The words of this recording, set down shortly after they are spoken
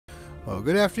Well,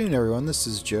 good afternoon, everyone. This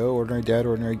is Joe, Ordinary Dad,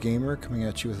 Ordinary Gamer, coming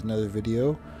at you with another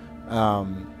video.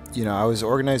 I was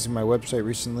organizing my website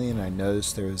recently, and I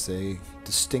noticed there was a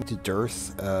distinct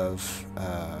dearth of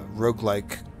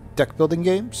roguelike deck building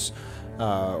games,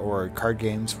 or card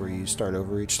games where you start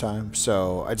over each time.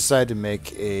 So I decided to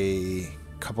make a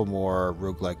couple more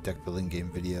roguelike deck building game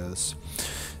videos.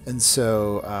 And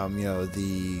so,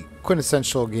 the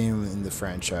quintessential game in the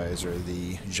franchise or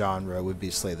the genre would be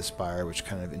Slay the Spire, which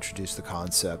kind of introduced the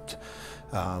concept.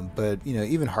 But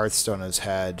even Hearthstone has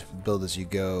had build as you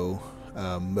go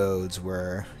modes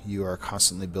where you are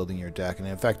constantly building your deck. And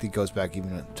in fact, it goes back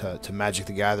even to Magic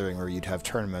the Gathering, where you'd have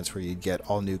tournaments where you'd get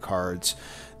all new cards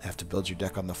and have to build your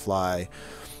deck on the fly.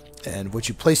 And what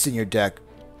you placed in your deck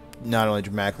not only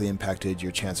dramatically impacted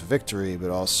your chance of victory, but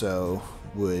also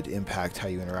would impact how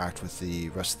you interact with the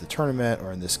rest of the tournament,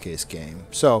 or in this case, game.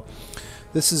 So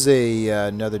this is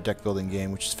another deck building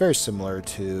game, which is very similar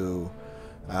to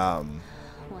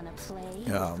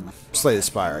Slay the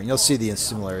Spire, and you'll see the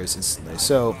similarities instantly.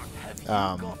 So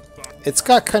it's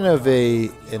got kind of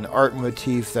an art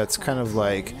motif that's kind of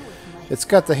like, it's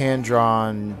got the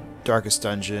hand-drawn Darkest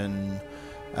Dungeon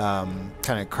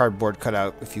kind of cardboard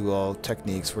cutout, if you will,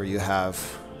 techniques where you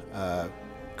have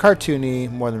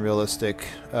cartoony, more than realistic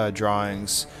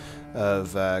drawings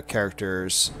of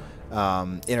characters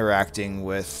interacting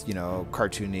with,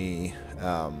 cartoony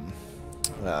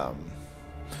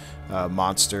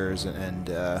monsters and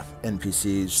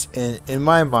NPCs. In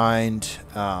my mind,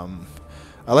 I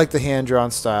like the hand-drawn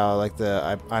style. I like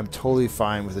I'm totally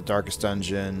fine with the Darkest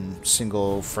Dungeon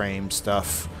single frame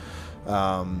stuff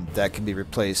that can be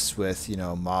replaced with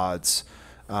mods.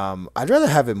 I'd rather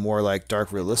have it more like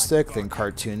dark realistic than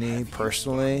cartoony,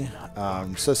 personally.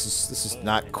 So this is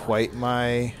not quite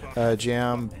my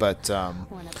jam, but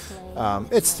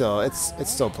it's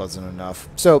still pleasant enough.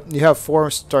 So you have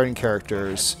 4 starting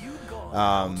characters.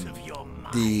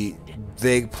 The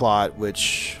vague plot,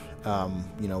 which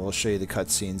we'll show you the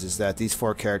cutscenes, is that these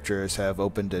 4 characters have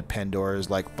opened a Pandora's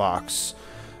like box,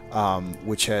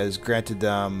 which has granted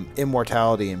them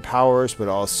immortality and powers, but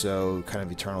also kind of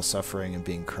eternal suffering and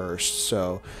being cursed.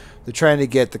 So they're trying to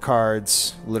get the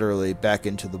cards literally back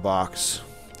into the box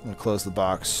and close the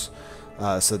box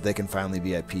so that they can finally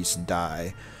be at peace and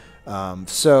die.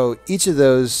 So each of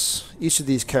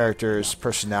these characters'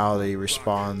 personality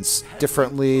responds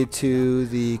differently to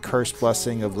the cursed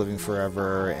blessing of living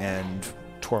forever and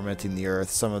tormenting the earth.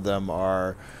 Some of them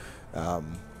are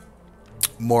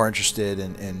more interested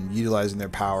in utilizing their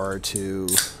power to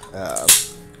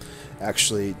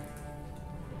actually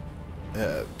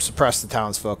suppress the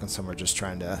townsfolk, and some are just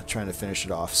trying to finish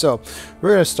it off. So we're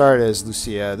going to start as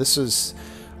Lucia.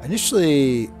 I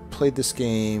initially played this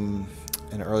game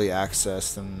in early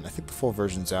access, and I think the full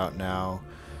version's out now.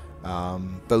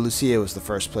 But Lucia was the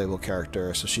first playable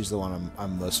character, so she's the one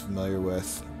I'm most familiar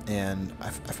with. And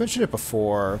I've mentioned it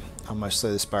before on my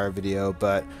Slay the Spire video,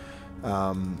 but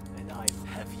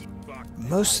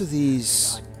most of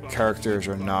these characters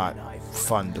are not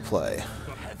fun to play.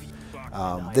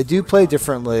 They do play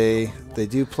differently. They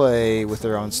do play with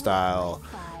their own style.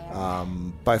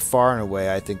 By far and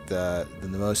away, I think the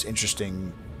most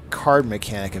interesting card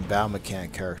mechanic and battle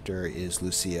mechanic character is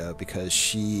Lucia, because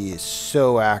she is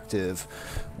so active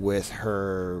with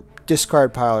her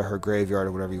discard pile or her graveyard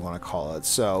or whatever you want to call it.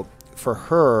 So for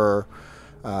her,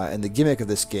 and the gimmick of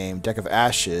this game, Deck of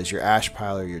Ashes, your ash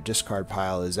pile or your discard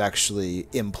pile is actually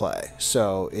in play.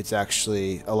 So it's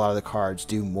actually, a lot of the cards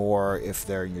do more if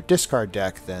they're in your discard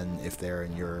deck than if they're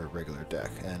in your regular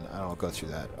deck, and I don't go through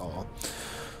that at all.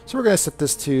 So we're going to set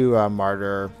this to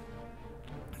Martyr,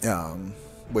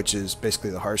 which is basically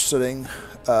the harsh setting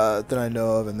that I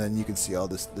know of, and then you can see all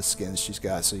the skins she's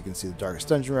got. So you can see the Darkest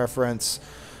Dungeon reference.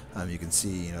 You can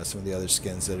see some of the other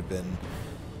skins that have been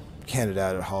handed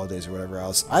out at holidays or whatever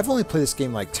else. I've only played this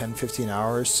game like 10-15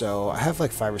 hours, so I have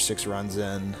like 5 or 6 runs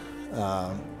in,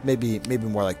 maybe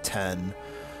more like 10,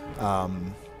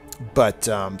 but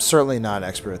certainly not an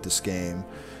expert at this game,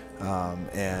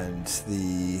 and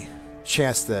the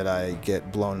chance that I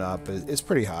get blown up is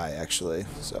pretty high, actually.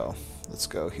 So let's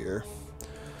go here,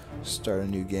 start a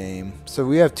new game. So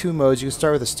we have 2 modes. You can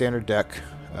start with a standard deck,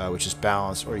 which is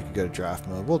balanced, or you can go to draft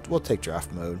mode. We'll take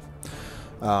draft mode.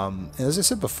 And as I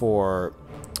said before,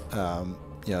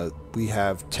 we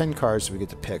have 10 cards that we get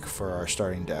to pick for our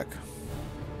starting deck,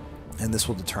 and this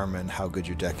will determine how good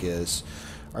your deck is.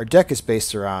 Our deck is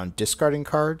based around discarding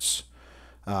cards,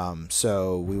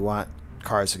 so we want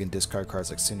cards that can discard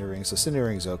cards like Cindering. So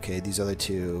Cindering is okay. These other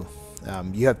 2,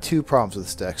 you have 2 problems with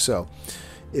this deck. So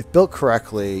if built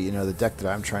correctly, the deck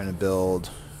that I'm trying to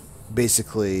build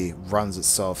basically runs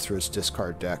itself through its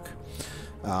discard deck.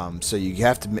 So you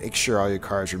have to make sure all your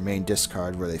cards remain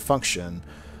discard where they function,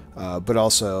 but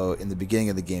also in the beginning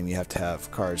of the game you have to have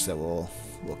cards that will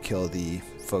kill the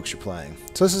folks you're playing.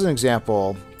 So this is an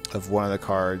example of one of the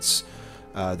cards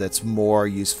that's more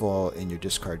useful in your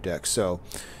discard deck. So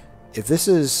if this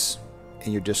is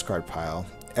in your discard pile,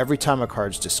 every time a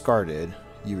card's discarded,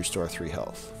 you restore 3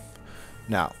 health.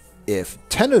 Now, if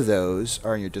 10 of those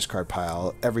are in your discard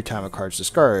pile, every time a card's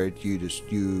discarded,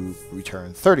 you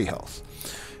return 30 health.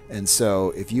 And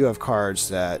so if you have cards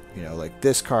that, you know, like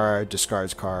this card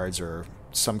discards cards, or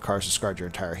some cards discard your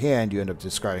entire hand, you end up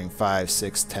discarding 5,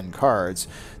 6, 10 cards,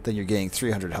 then you're getting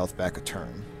 300 health back a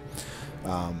turn.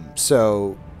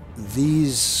 So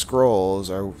these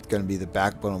scrolls are going to be the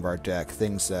backbone of our deck,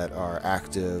 things that are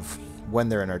active when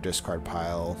they're in our discard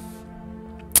pile.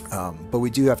 But we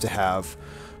do have to have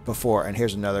before, and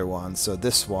here's another one. So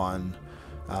this one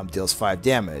deals 5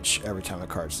 damage every time a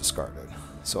card's discarded.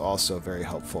 So also very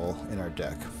helpful in our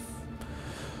deck.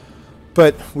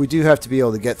 But we do have to be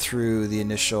able to get through the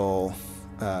initial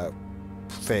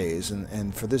phase.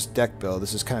 And for this deck build,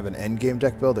 this is kind of an end game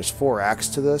deck build. There's 4 acts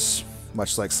to this,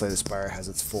 much like Slay the Spire has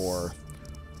its 4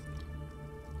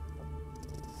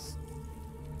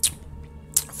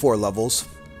 levels.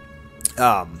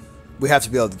 We have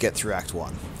to be able to get through Act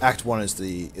 1. Act 1 is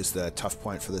the tough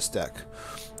point for this deck,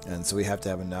 and so we have to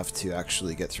have enough to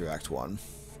actually get through Act 1.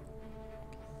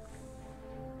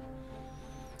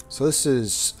 So this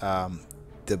is one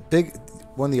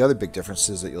of the other big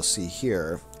differences that you'll see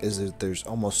here is that there's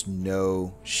almost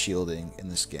no shielding in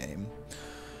this game,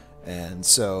 and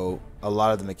so a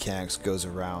lot of the mechanics goes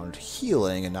around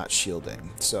healing and not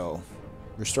shielding. So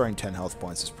restoring 10 health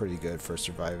points is pretty good for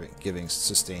surviving, giving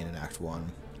sustain in Act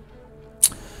 1.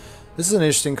 This is an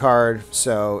interesting card.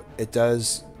 So it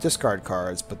does discard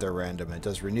cards, but they're random. It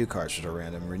does renew cards that are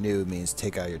random. Renew means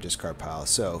take out your discard pile.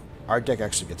 So our deck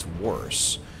actually gets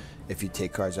worse if you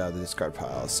take cards out of the discard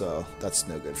pile. So that's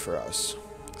no good for us.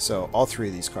 So all 3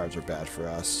 of these cards are bad for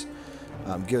us.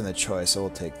 Given the choice, I will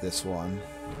take this one.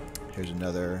 Here's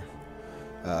another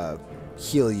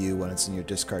heal you when it's in your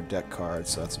discard deck card,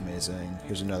 so that's amazing.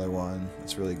 Here's another one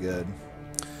that's really good.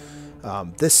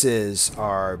 This is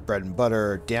our bread and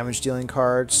butter damage dealing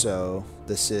card. So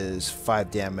this is 5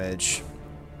 damage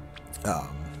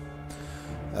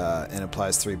and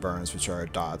applies 3 burns, which are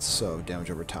dots, so damage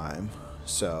over time.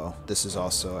 So this is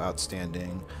also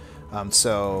outstanding.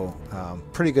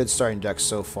 Pretty good starting deck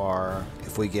so far.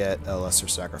 If we get a lesser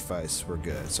sacrifice, we're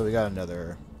good. So we got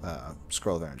another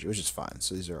scroll of energy, which is fine.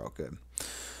 So these are all good.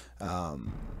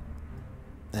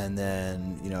 And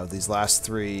then, you know, these last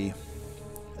 3,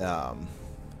 you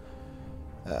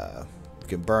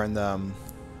can burn them.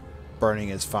 Burning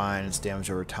is fine. It's damage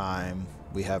over time.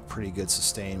 We have pretty good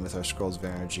sustain with our scrolls of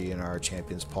energy and our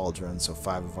champion's pauldron. So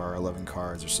 5 of our 11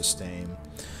 cards are sustain.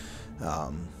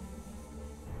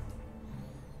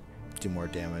 Do more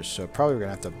damage. So probably we're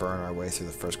gonna have to burn our way through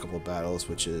the first couple of battles,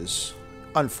 which is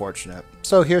unfortunate.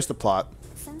 So here's the plot.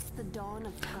 Since the dawn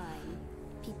of time,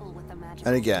 people with a magical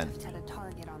and again,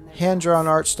 hand-drawn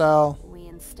art style.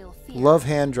 Love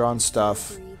hand-drawn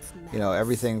stuff. You know,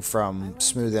 everything from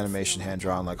smooth animation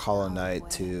hand-drawn like Hollow Knight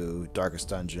to Darkest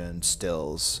Dungeon,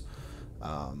 stills.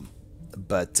 I'm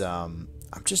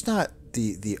just not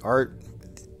the art.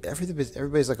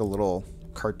 Everybody's like a little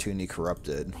cartoony,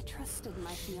 corrupted. I trusted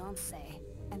my fiance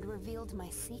and revealed my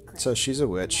secret. So she's a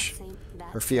witch.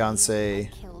 Her fiance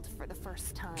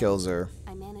kills her,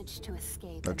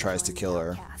 or tries to kill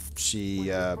her.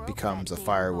 She becomes a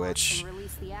fire witch.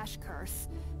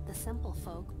 The simple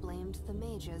folk blamed the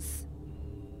mages.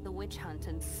 The witch hunt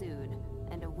ensued,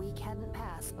 and a week hadn't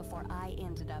passed before I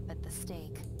ended up at the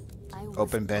stake.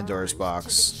 Open Pandora's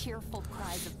box. To the cheerful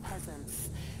cries of peasants,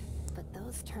 but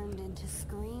those turned into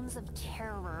screams of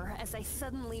terror as I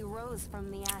suddenly rose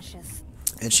from the ashes.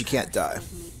 And she can't die.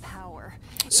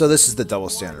 So this is the double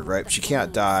standard, right? She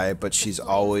can't die, but she's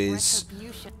always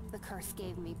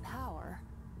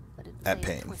at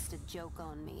pain.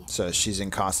 So she's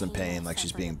in constant pain, like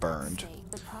she's being burned.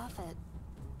 The prophet,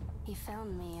 he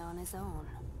found me on his own.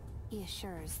 He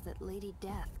assures that Lady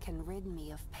Death can rid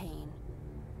me of pain.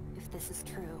 If this is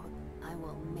true, I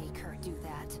will make her do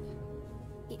that.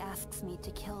 He asks me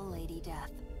to kill Lady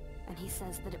Death, and he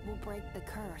says that it will break the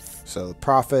curse. So the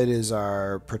prophet is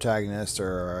our protagonist,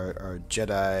 or our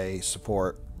Jedi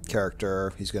support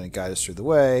character. He's going to guide us through the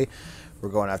way. We're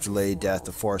going after Lady Death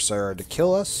to force her to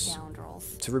kill us,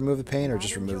 to remove the pain, or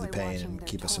just remove the pain and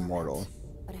keep us immortal.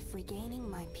 But if regaining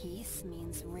my peace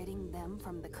means ridding them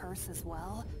from the curse as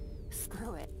well,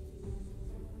 screw it.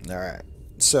 Alright,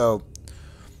 so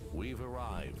we've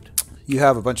arrived. you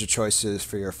have a bunch of choices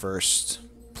for your first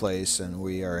place, and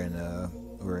we're in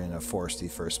a foresty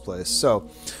first place. So,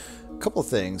 a couple of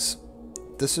things.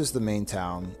 This is the main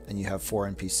town, and you have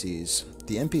 4 NPCs.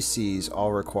 The NPCs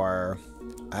all require...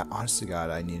 honestly,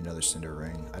 God, I need another Cinder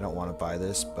Ring. I don't want to buy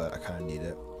this, but I kind of need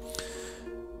it.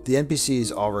 The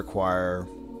NPCs all require...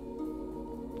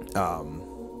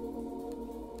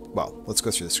 well, let's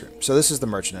go through the screen. So this is the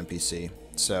merchant NPC.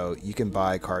 So you can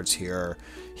buy cards here.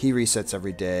 He resets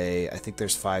every day. I think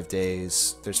there's 5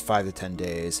 days. There's 5 to 10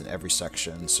 days in every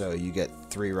section. So you get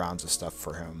 3 rounds of stuff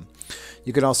for him.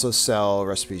 You can also sell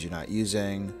recipes you're not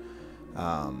using.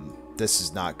 This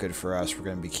is not good for us. We're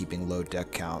going to be keeping low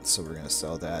deck counts, so we're going to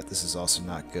sell that. This is also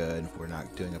not good. We're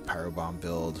not doing a pyro bomb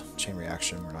build. Chain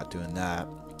reaction, we're not doing that.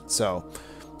 So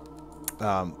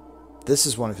this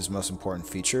is one of his most important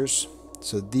features.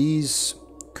 So these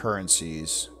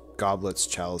currencies, goblets,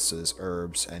 chalices,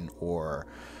 herbs, and ore,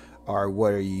 are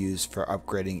what are used for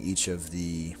upgrading each of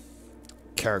the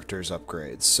characters'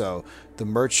 upgrades. So the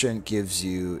merchant gives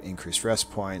you increased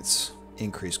rest points,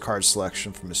 increased card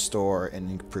selection from a store, and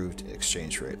improved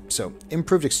exchange rate. So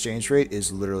improved exchange rate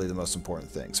is literally the most important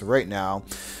thing. So right now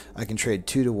I can trade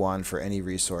 2 to 1 for any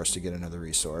resource to get another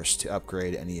resource to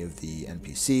upgrade any of the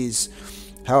NPCs.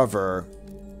 However,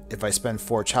 if I spend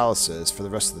 4 chalices for the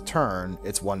rest of the turn,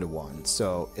 it's 1 to 1.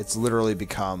 So it's literally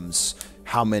becomes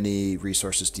how many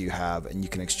resources do you have, and you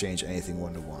can exchange anything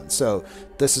 1 to 1. So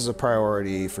this is a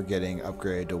priority for getting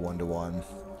upgrade to 1 to 1.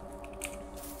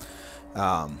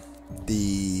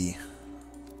 The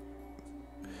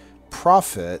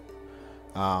profit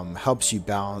helps you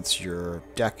balance your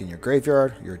deck and your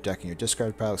graveyard, your deck and your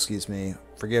discard pile, excuse me.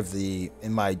 Forgive the,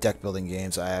 in my deck building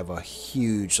games, I have a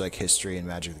huge like history in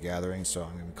Magic the Gathering, so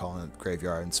I'm going to be calling it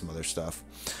graveyard and some other stuff.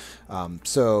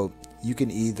 So you can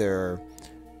either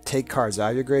take cards out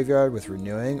of your graveyard with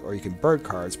renewing, or you can burn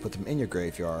cards, put them in your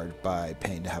graveyard by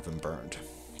paying to have them burned.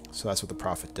 So that's what the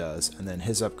profit does. And then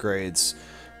his upgrades,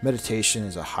 meditation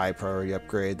is a high priority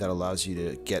upgrade that allows you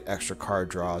to get extra card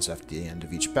draws after the end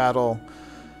of each battle.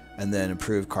 And then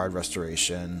improved card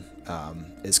restoration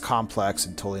is complex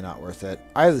and totally not worth it.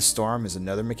 Eye of the Storm is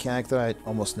another mechanic that I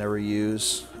almost never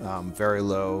use. Very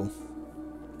low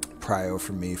prio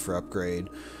for me for upgrade.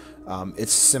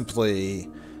 It's simply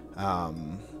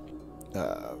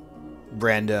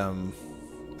random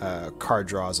card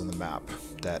draws on the map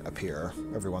that appear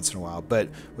every once in a while. But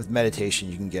with meditation,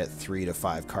 you can get 3 to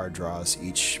 5 card draws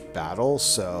each battle,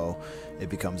 so it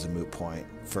becomes a moot point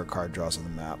for card draws on the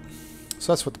map.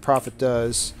 So that's what the profit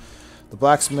does. The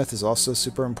blacksmith is also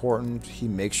super important. He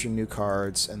makes your new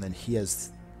cards, and then he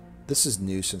has, this is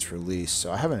new since release,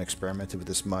 so I haven't experimented with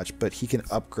this much, but he can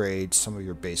upgrade some of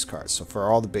your base cards. So for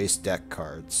all the base deck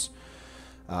cards,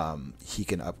 he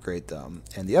can upgrade them,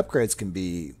 and the upgrades can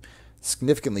be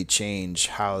significantly change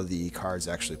how the cards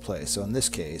actually play. So in this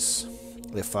case,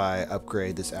 if I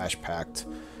upgrade this Ash Pact,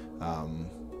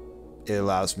 it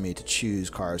allows me to choose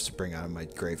cards to bring out of my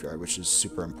graveyard, which is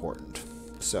super important.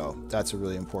 So that's a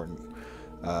really important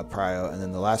prio. And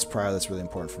then the last prio that's really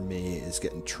important for me is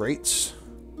getting traits.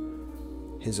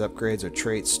 His upgrades are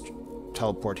traits,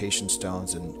 teleportation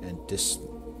stones, and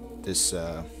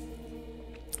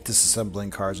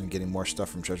disassembling cards and getting more stuff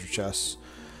from treasure chests.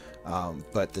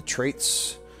 But the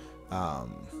traits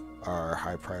are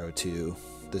high prio too.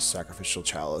 This sacrificial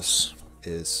chalice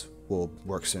will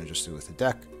work synergistically with the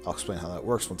deck. I'll explain how that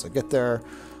works once I get there,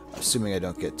 assuming I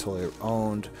don't get totally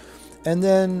owned. And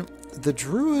then the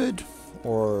druid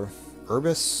or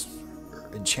herbis, or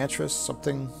enchantress,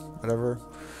 something, whatever,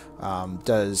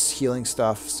 does healing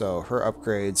stuff. So her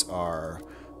upgrades are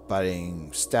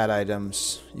buying stat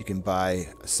items. You can buy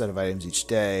a set of items each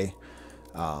day,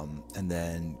 and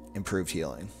then improved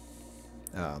healing.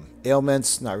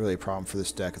 Ailments, not really a problem for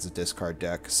this deck. It's a discard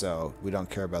deck, so we don't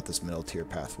care about this middle tier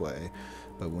pathway,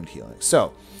 but wound healing.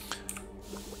 So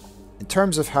in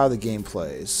terms of how the game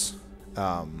plays,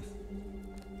 so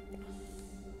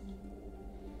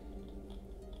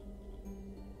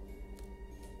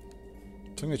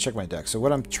I'm going to check my deck. So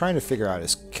what I'm trying to figure out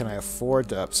is, can I afford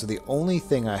to up? So the only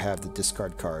thing I have to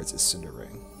discard cards is Cinder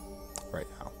Ring right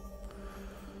now.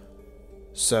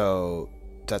 So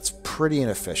that's pretty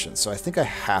inefficient. So I think I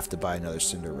have to buy another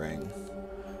Cinder Ring.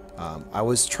 I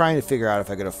was trying to figure out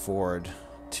if I could afford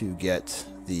to get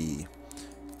the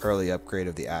early upgrade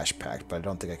of the Ash Pact, but I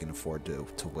don't think I can afford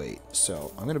to wait.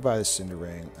 So I'm going to buy the Cinder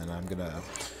Ring, and I'm going to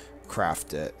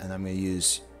craft it, and I'm going to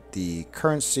use the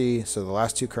currency. So the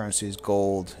last 2 currencies,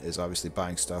 gold is obviously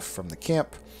buying stuff from the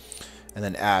camp, and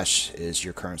then ash is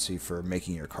your currency for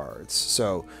making your cards.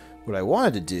 So what I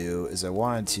wanted to do is I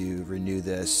wanted to renew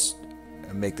this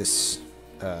and make this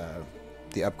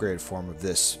the upgraded form of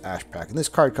this Ash Pack. And this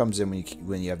card comes in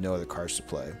when you have no other cards to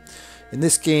play. In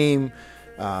this game,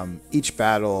 each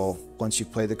battle, once you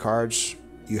play the cards,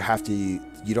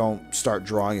 you don't start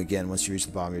drawing again once you reach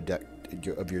the bottom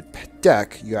of your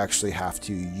deck. You actually have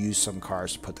to use some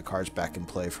cards to put the cards back in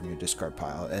play from your discard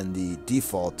pile. And the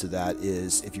default to that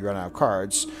is if you run out of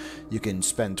cards, you can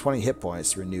spend 20 hit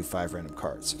points to renew 5 random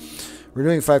cards.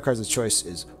 Renewing 5 cards of choice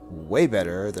is way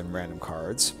better than random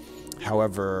cards.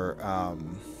 However,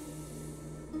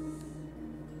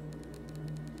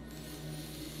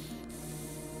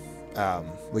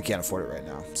 we can't afford it right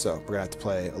now, so we're gonna have to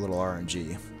play a little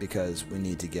RNG because we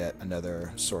need to get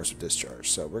another source of discharge.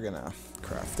 So we're gonna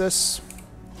craft this,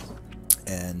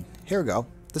 and here we go.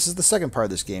 This is the second part of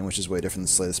this game, which is way different than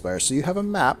Slay the Spire. So you have a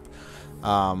map,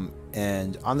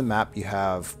 and on the map you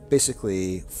have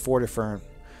basically 5 different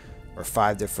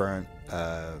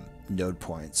node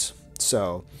points.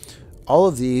 So all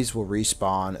of these will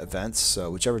respawn events,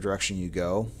 so whichever direction you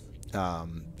go,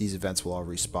 these events will all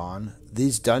respawn.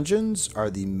 These dungeons are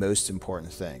the most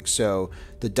important thing. So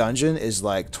the dungeon is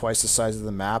like twice the size of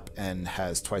the map and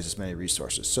has twice as many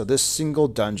resources. So this single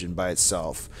dungeon by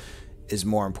itself is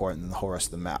more important than the whole rest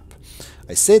of the map.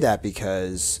 I say that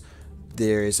because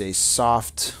there is a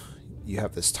soft, you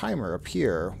have this timer up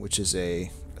here, which is a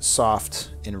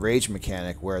soft enrage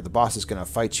mechanic where the boss is going to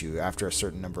fight you after a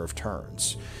certain number of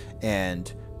turns. And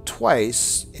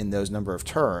twice in those number of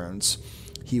turns,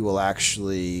 he will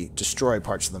actually destroy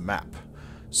parts of the map.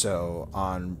 So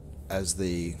as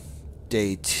the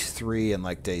day 3 and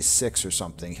like day 6 or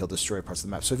something, he'll destroy parts of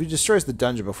the map. So if he destroys the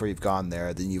dungeon before you've gone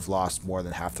there, then you've lost more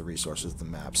than half the resources of the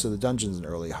map. So the dungeon's an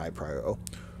early high priority.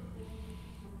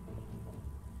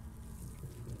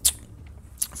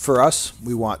 For us,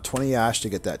 we want 20 ash to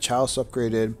get that chalice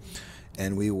upgraded,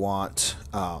 and we want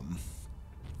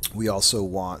we also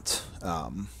want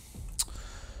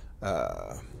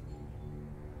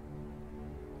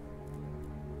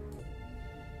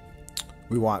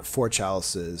we want 4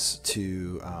 chalices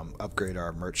to upgrade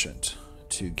our merchant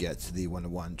to get to the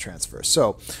 1-to-1 transfer.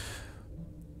 So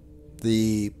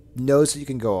the nodes that you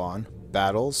can go on,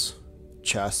 battles,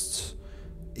 chests,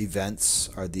 events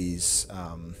are these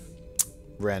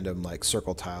random like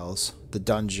circle tiles, the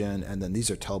dungeon, and then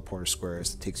these are teleporter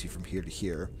squares that takes you from here to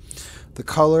here. The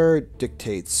color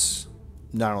dictates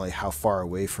not only how far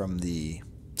away from the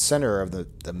center of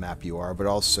the map you are, but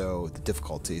also the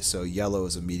difficulty. So yellow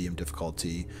is a medium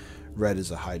difficulty, red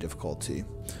is a high difficulty.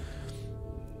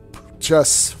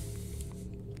 Chests,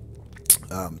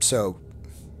 so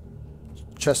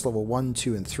chest level 1,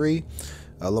 2, and 3.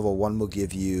 Level 1 will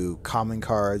give you common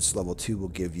cards, level 2 will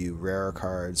give you rarer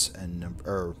cards, and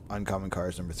uncommon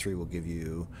cards. Number 3 will give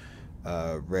you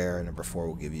rare, and number 4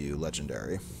 will give you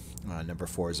legendary. Number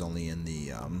 4 is only in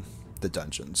the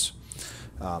dungeons.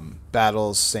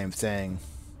 Battles, same thing.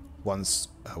 One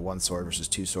sword versus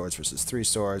 2 swords versus 3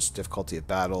 swords. Difficulty of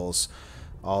battles.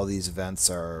 All these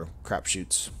events are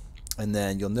crapshoots. And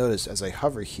then you'll notice as I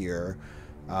hover here,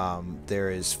 there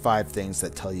is 5 things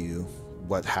that tell you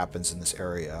what happens in this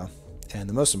area, and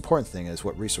the most important thing is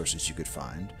what resources you could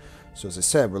find. So as I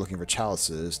said, we're looking for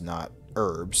chalices, not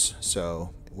herbs.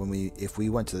 So if we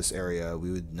went to this area,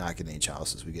 we would not get any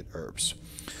chalices, we get herbs.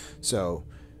 So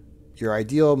your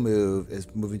ideal move is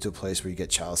moving to a place where you get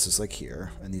chalices like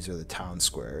here, and these are the town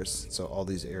squares. So all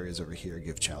these areas over here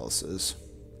give chalices.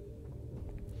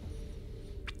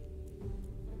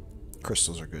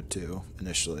 Crystals are good too,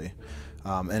 initially.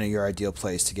 And your ideal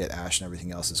place to get ash and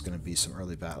everything else is going to be some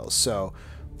early battles. So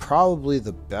probably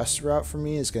the best route for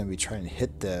me is going to be trying to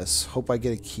hit this, hope I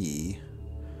get a key,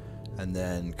 and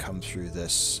then come through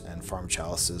this and farm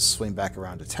chalices, swing back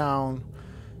around to town,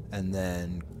 and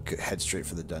then head straight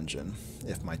for the dungeon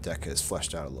if my deck is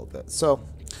fleshed out a little bit. So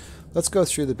let's go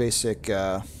through the basic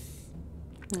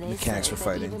mechanics for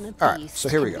fighting. Alright, so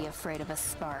here we go.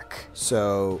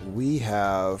 So we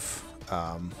have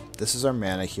this is our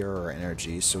mana here, or our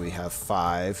energy. So we have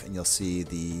 5, and you'll see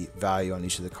the value on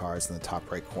each of the cards in the top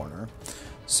right corner.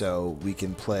 So we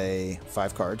can play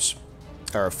 5 cards,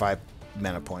 or 5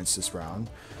 mana points this round.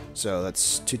 So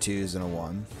that's 2 2s and a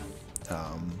 1.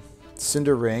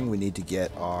 Cinder Ring, we need to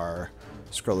get our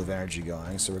Scroll of Energy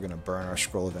going, so we're going to burn our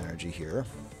Scroll of Energy here.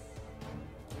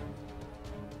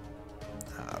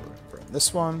 We're going to burn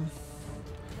this one.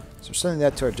 So we're sending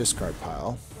that to our discard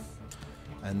pile.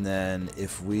 And then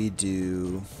if we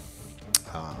do,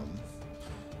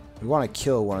 we want to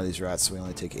kill one of these rats, so we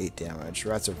only take 8 damage.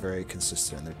 Rats are very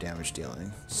consistent in their damage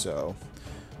dealing. So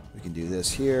we can do this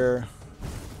here,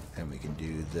 and we can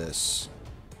do this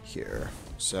here.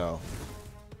 So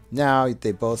now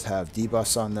they both have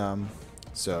debuffs on them.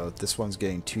 So this one's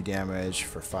getting 2 damage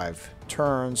for 5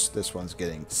 turns. This one's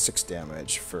getting 6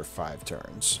 damage for 5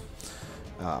 turns.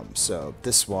 So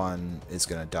this one is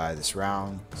going to die this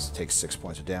round because it takes 6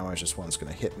 points of damage. This one's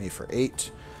going to hit me for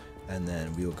 8, and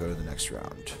then we will go to the next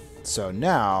round. So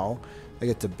now I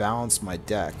get to balance my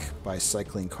deck by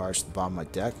cycling cards to the bottom of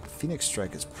my deck. Phoenix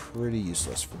Strike is pretty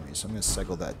useless for me, so I'm going to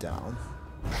cycle that down.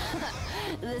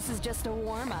 This is just a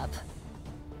warm-up.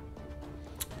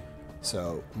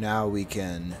 So now we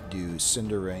can do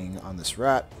Cinder Ring on this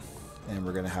rat, and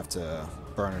we're going to have to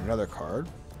burn another card.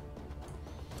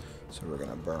 So we're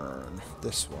going to burn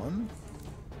this one,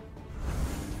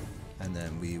 and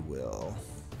then we will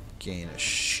gain a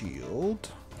shield,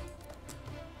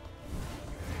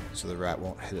 so the rat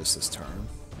won't hit us this turn.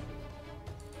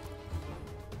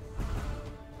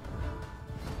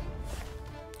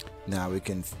 Now we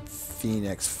can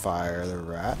Phoenix Fire the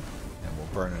rat, and we'll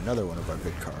burn another one of our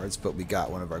good cards, but we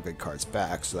got one of our good cards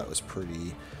back, so that was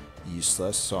pretty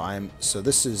useless. So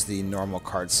this is the normal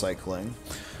card cycling.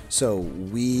 So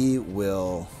we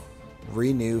will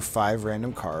renew 5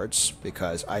 random cards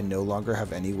because I no longer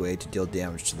have any way to deal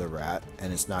damage to the rat,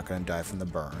 and it's not going to die from the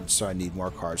burn, so I need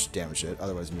more cards to damage it.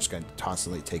 Otherwise I'm just going to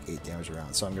constantly take 8 damage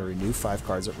around. So I'm going to renew 5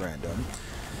 cards at random,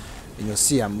 and you'll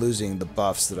see I'm losing the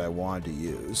buffs that I wanted to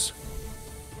use.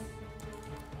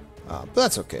 But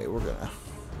that's okay. We're gonna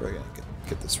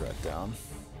get this rat down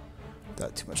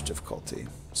without too much difficulty.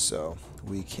 So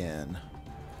we're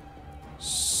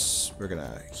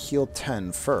gonna heal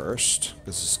 10 first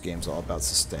because this game's all about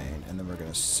sustain, and then we're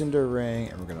gonna Cinder Ring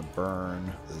and we're gonna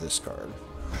burn this card.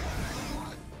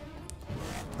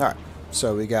 All right.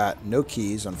 So we got no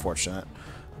keys, unfortunate,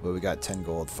 but we got 10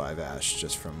 gold, 5 ash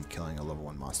just from killing a level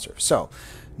 1 monster. So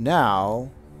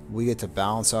now we get to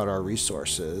balance out our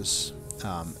resources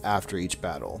after each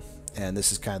battle, and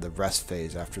this is kind of the rest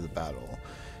phase after the battle,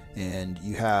 and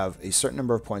you have a certain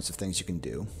number of points of things you can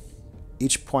do.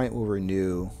 Each point will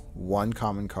renew 1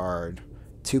 common card,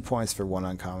 2 points for 1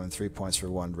 uncommon, 3 points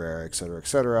for 1 rare, etc.,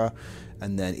 etc.,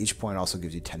 and then each point also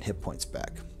gives you 10 hit points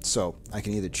back. So I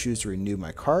can either choose to renew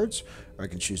my cards, or I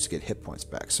can choose to get hit points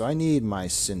back. So I need my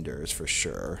cinders for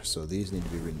sure, so these need to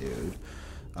be renewed,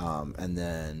 and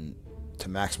then to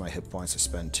max my hit points I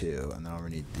spend 2, and then I'll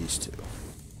need these 2.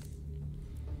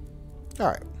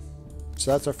 Alright, so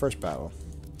that's our first battle.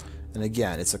 And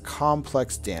again, it's a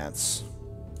complex dance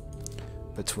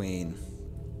between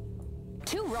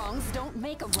 2 wrongs don't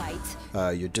make a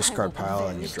right. Your discard pile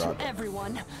and your draw deck.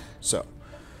 Everyone. So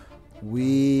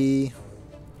I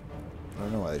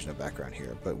don't know why there's no background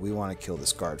here, but we want to kill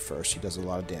this guard first. He does a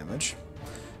lot of damage,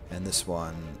 and this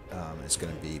one is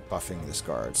going to be buffing this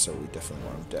guard, so we definitely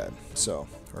want him dead. So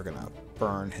we're going to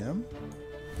burn him.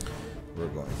 We're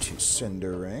going to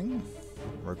Cinder Ring.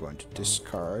 We're going to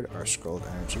discard our Scroll of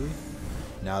Energy.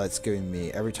 Now that's giving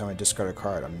me, every time I discard a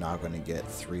card, I'm now going to get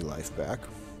 3 life back.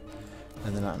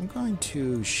 And then I'm going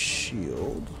to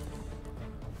shield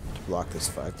to block this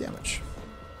 5 damage.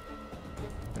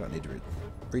 I don't need to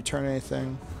return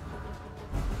anything.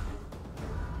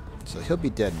 So he'll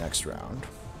be dead next round.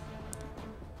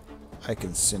 I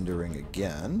can Cinder Ring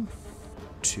again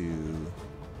to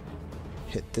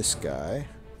hit this guy,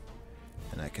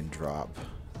 and I can drop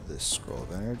this Scroll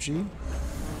of Energy,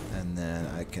 and then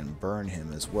I can burn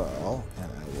him as well, and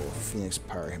I will Phoenix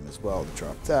Pyre him as well to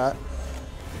drop that,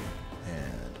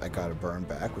 and I got a burn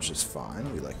back, which is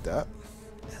fine, we like that,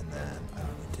 and then I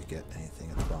don't need to get anything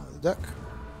at the bottom of the deck.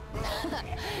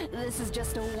 This is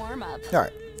just a warm-up.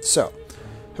 Alright, so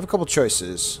I have a couple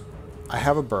choices. I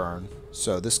have a burn,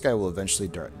 so this guy will eventually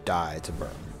die to burn.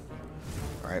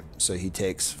 Alright, so he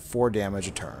takes 4 damage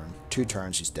a turn. 2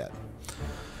 turns, he's dead.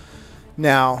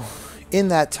 Now, in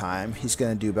that time, he's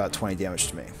going to do about 20 damage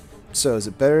to me. So is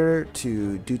it better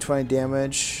to do 20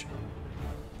 damage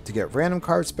to get random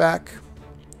cards back?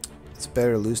 Is it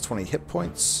better to lose 20 hit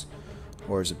points?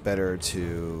 Or is it better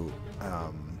to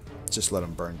just let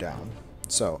him burn down?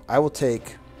 So I will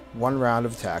take 1 round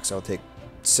of attacks. I'll take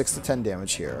 6 to 10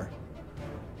 damage here.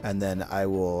 And then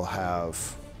I'll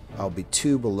be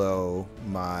 2 below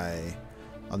my...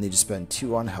 I'll need to spend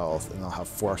 2 on health, and I'll have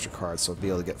 4 extra cards, so I'll be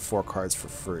able to get 4 cards for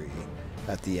free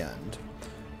at the end,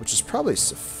 which is probably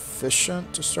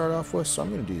sufficient to start off with, so I'm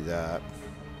going to do that.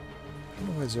 I don't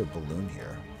know why is there a balloon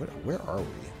here. Where are we?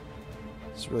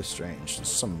 It's really strange. It's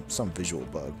some visual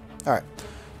bug. Alright,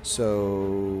 so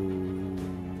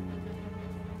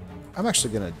I'm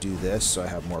actually going to do this so I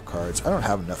have more cards. I don't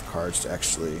have enough cards to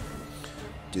actually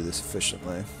do this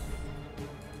efficiently.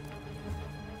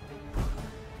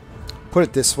 Put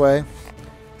it this way,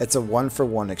 it's a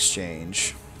 1-for-1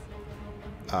 exchange.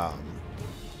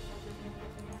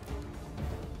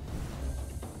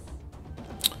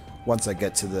 once I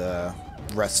get to the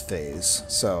rest phase.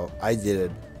 So I did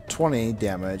 20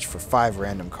 damage for 5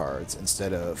 random cards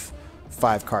instead of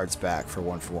 5 cards back for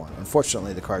 1-for-1.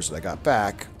 Unfortunately, the cards that I got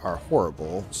back are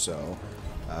horrible, so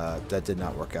that did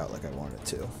not work out like I wanted it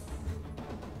to.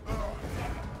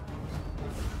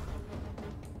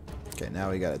 Okay, now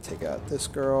we gotta take out this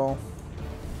girl.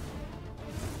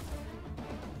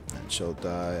 And she'll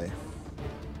die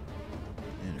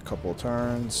in a couple of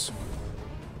turns.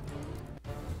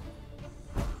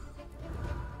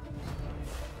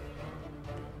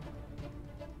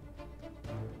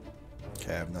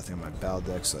 Okay, I have nothing on my battle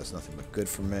deck, so that's nothing but good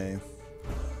for me.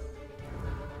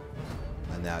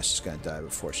 And now she's gonna die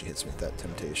before she hits me with that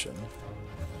temptation.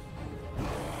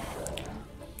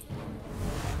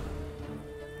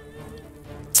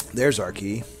 There's our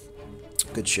key.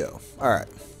 Good show. Alright.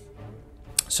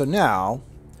 So now,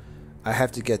 I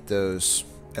have to get those,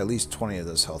 at least 20 of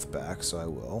those health back, so I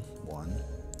will. 1.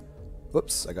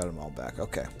 Whoops, I got them all back.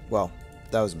 Okay, well,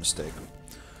 that was a mistake.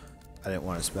 I didn't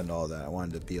want to spend all that. I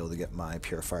wanted to be able to get my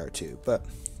purifier too. But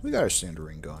we got our standard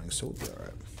ring going, so we'll be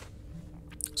alright.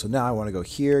 So now I want to go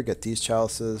here, get these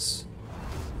chalices.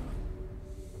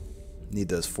 Need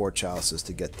those 4 chalices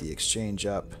to get the exchange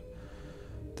up.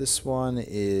 This one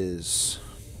is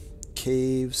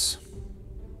caves.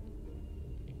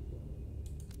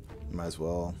 Might as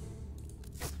well.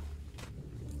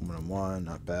 1-on-1,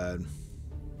 not bad.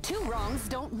 2 wrongs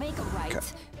don't make a right. Okay.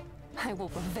 I will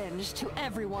revenge to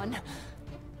everyone.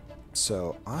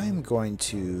 So I'm going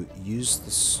to use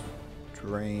the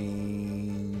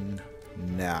strain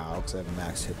now because I have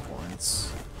max hit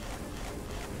points.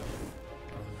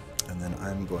 And then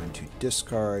I'm going to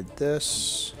discard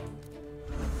this.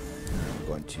 I'm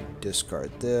going to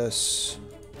discard this.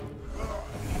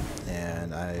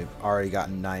 And I've already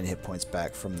gotten 9 hit points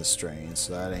back from the strain,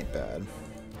 so that ain't bad.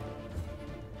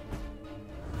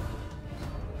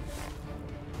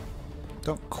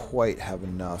 Don't quite have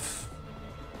enough.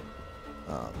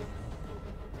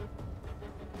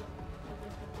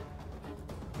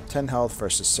 10 health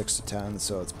versus 6 to 10,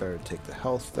 so it's better to take the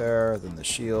health there than the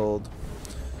shield.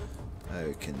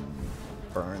 I can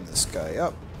burn this guy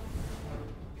up.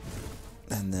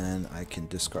 And then I can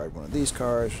discard one of these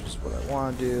cards, which is what I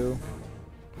want to do.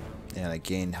 And I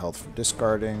gain health from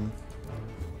discarding.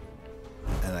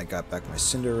 And I got back my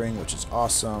Cinder Ring, which is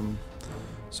awesome.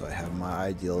 So I have my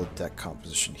ideal deck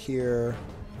composition here.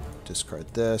 Discard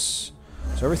this.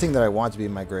 So everything that I want to be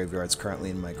in my graveyard is currently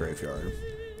in my graveyard.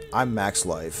 I'm max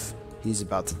life. He's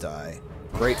about to die.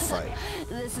 Great fight.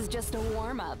 This is just a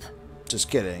warm-up. Just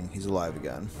kidding. He's alive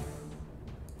again.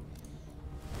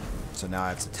 So now I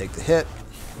have to take the hit,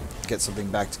 get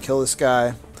something back to kill this guy.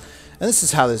 And this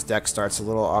is how this deck starts a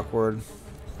little awkward.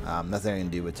 Nothing I can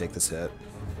do but take this hit.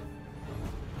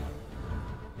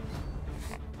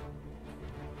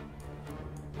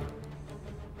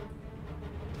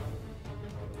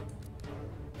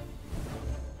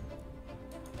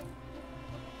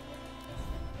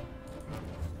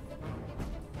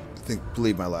 I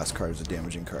believe my last card is a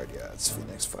damaging card. Yeah, it's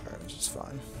Phoenix Fire, which is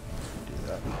fine. Do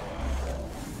that.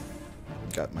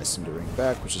 Got my Cinder Ring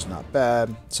back, which is not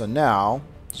bad. So now,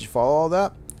 did you follow all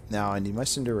that? Now I need my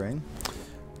Cinder Ring.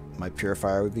 My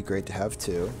Purifier would be great to have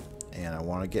too. And I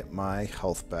want to get my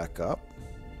health back up.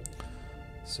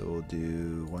 So we'll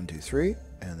do 1, 2, 3.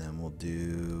 And then we'll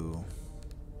do...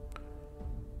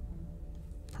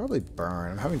 probably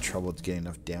burn. I'm having trouble getting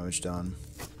enough damage done.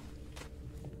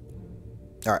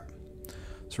 Alright.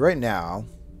 So right now,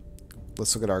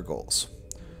 let's look at our goals.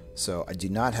 So I do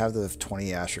not have the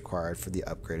 20 ash required for the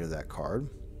upgrade of that card.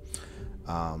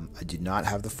 I do not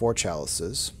have the 4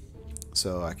 chalices.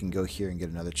 So I can go here and get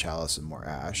another chalice and more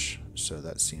ash. So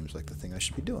that seems like the thing I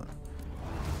should be doing.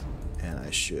 And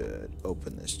I should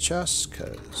open this chest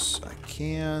because I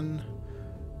can.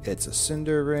 It's a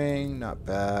Cinder Ring, not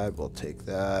bad. We'll take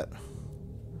that.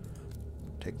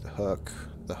 Take the hook.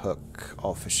 The hook,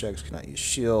 all fish eggs cannot use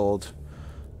shield.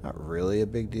 Not really a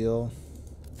big deal.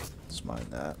 Let's mind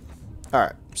that.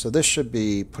 Alright, so this should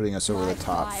be putting us over the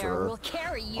top for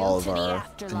all of our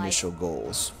initial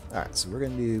goals. Alright, so we're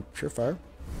going to do Purifier.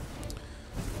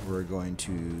 We're going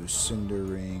to Cinder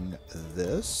Ring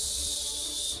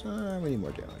this. We need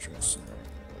more damage. We're going to Cinder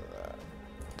Ring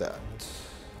that.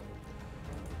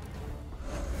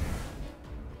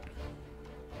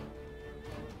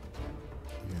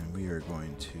 And we are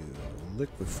going to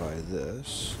liquefy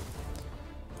this.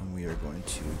 And we are going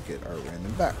to get our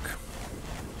random back.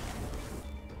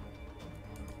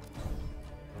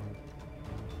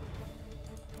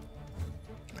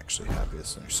 I'm actually happy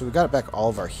with this. So we got back all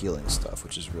of our healing stuff,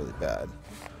 which is really bad.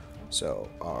 So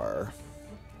our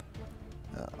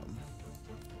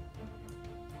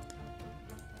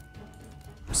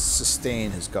sustain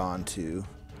has gone to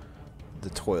the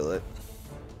toilet,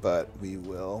 but we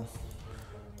will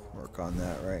work on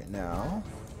that right now.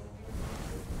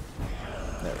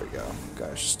 There we go. Got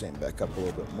our sustain back up a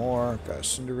little bit more. Got our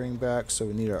cinder ring back, so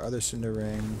we need our other cinder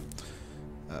ring.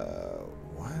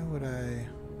 Why would I...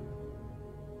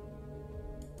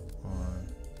 1,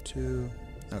 2...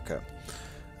 Okay.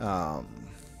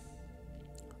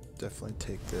 Definitely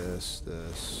take this.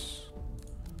 It's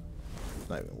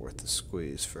not even worth the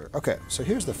squeeze for... Okay, so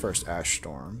here's the first ash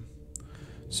storm.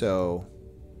 So,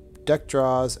 deck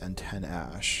draws and 10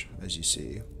 ash, as you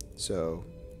see. So,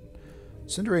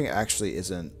 cindering actually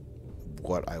isn't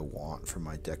what I want for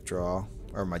my deck draw,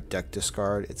 or my deck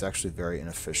discard. It's actually very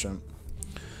inefficient.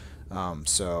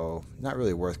 So, not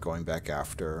really worth going back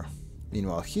after.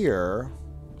 Meanwhile, here,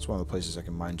 it's one of the places I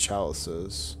can mine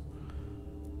chalices.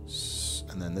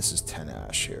 And then this is 10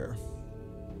 ash here.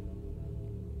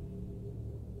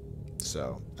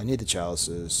 So, I need the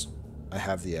chalices. I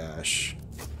have the ash.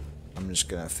 I'm just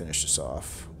going to finish this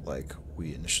off like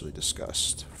we initially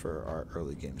discussed for our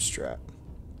early game strat.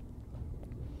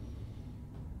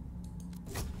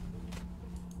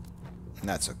 And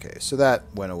that's okay. So that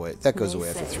went away. That goes away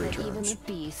after 3 turns. Even the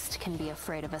beast can be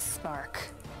afraid of a spark.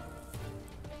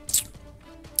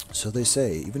 So they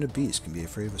say, even a beast can be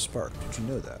afraid of a spark. Did you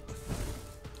know that?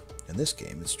 In this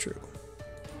game, it's true.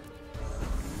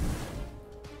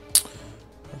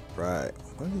 Alright.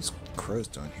 What are these crows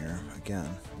doing here? Again,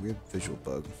 weird visual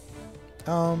bug.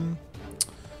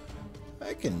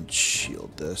 I can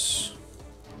shield this.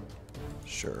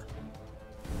 Sure.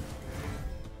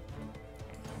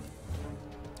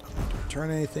 I'm not going to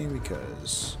turn anything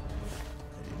because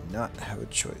I do not have a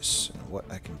choice in what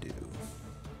I can do.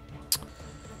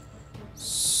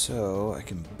 So I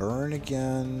can burn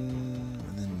again,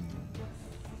 and then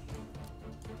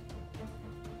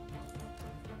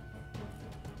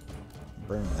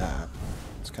burn that.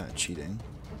 It's kind of cheating.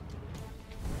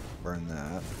 Burn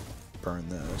that. Burn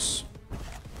this.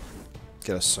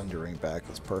 Get a Sunder Ring back.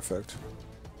 That's perfect.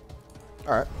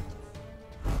 Alright.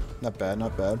 Not bad,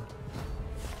 not bad.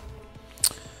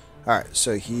 Alright,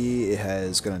 so he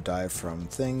is going to die from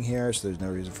thing here, so there's no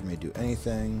reason for me to do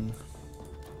anything.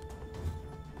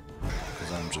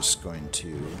 Because I'm just going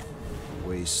to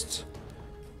waste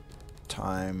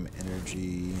time,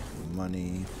 energy,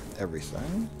 money,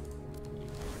 everything.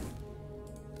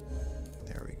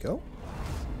 There we go.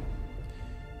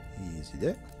 Easy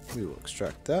there. We will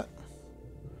extract that.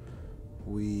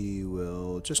 We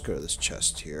will just go to this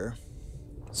chest here.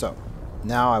 So,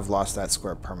 now I've lost that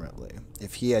square permanently.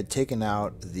 If he had taken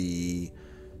out the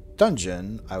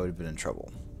dungeon, I would have been in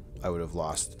trouble. I would have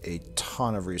lost a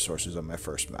ton of resources on my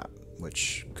first map,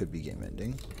 which could be game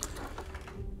ending.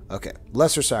 Okay,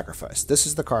 Lesser Sacrifice. This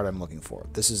is the card I'm looking for.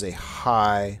 This is a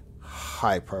high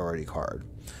priority card.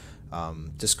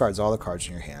 Discards all the cards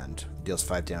in your hand. Deals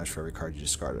 5 damage for every card you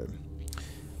discarded.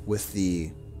 With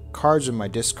the cards in my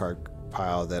discard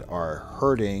pile that are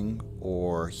hurting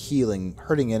or healing,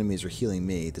 hurting enemies or healing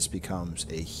me, this becomes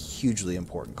a hugely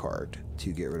important card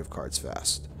to get rid of cards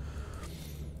fast.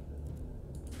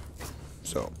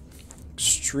 So,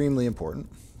 extremely important.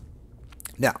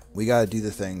 Now, we got to do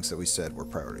the things that we said were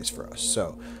priorities for us.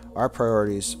 So, our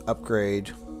priorities,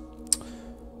 upgrade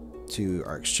to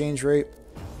our exchange rate.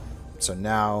 So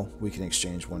now we can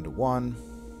exchange 1 to 1.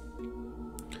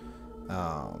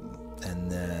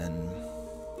 And then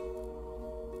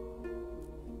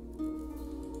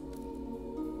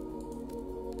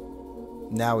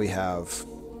now we have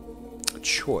a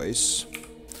choice.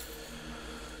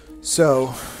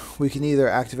 So we can either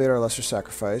activate our Lesser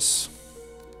Sacrifice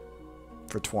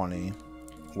for 20,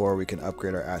 or we can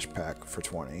upgrade our Ash Pack for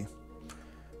 20.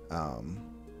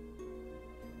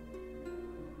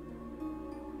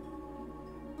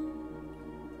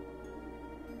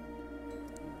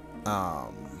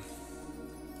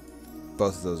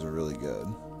 Both of those are really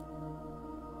good.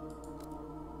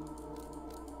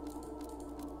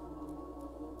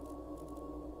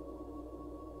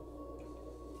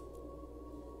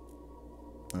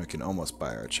 And we can almost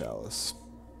buy our chalice.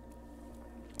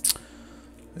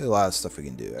 There's a lot of stuff we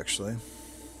can do, actually.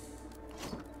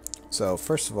 So,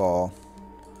 first of all,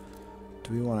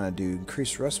 do we want to do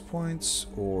increased rest points,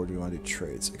 or do we want to do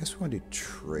traits? I guess we want to do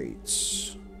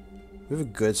traits. We have a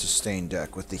good sustain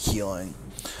deck with the healing.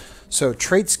 So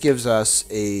traits gives us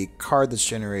a card that's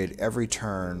generated every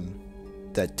turn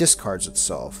that discards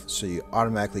itself. So you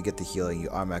automatically get the healing, you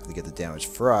automatically get the damage.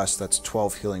 For us, that's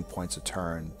 12 healing points a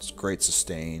turn. It's great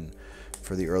sustain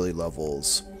for the early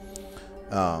levels.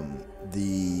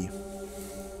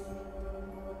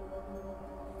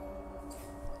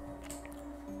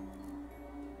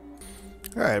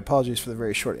 Alright, apologies for the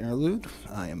very short interlude.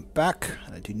 I am back.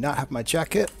 I do not have my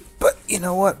jacket, but you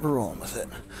know what? We're rolling with it.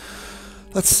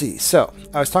 Let's see. So,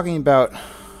 I was talking about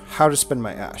how to spend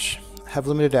my ash. I have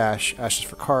limited ash. Ash is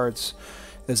for cards.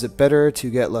 Is it better to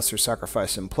get lesser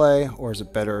sacrifice in play, or is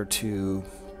it better to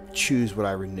choose what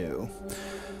I renew?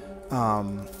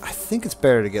 I think it's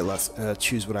better to get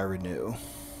choose what I renew.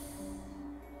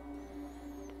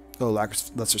 Oh,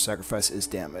 lesser sacrifice is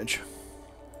damage.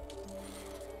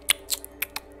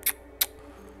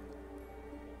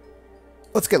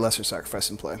 Let's get lesser sacrifice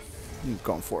in play. I'm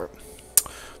going for it.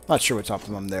 Not sure what's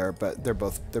optimum there, but they're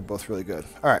both really good.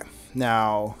 All right,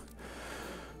 now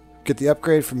get the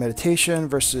upgrade for meditation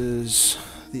versus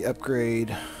the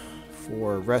upgrade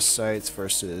for rest sites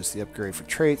versus the upgrade for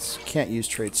traits. Can't use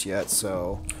traits yet,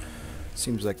 so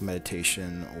seems like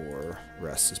meditation or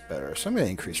rest is better. So I'm going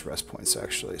to increase rest points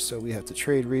actually. So we have to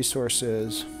trade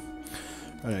resources.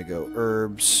 I'm going to go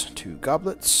herbs to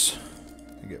goblets.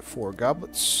 I get 4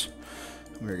 goblets.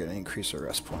 We're going to increase our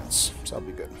rest points, so that'll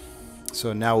be good.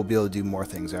 So now we'll be able to do more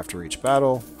things after each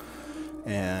battle.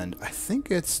 And I think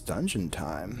it's dungeon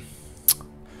time.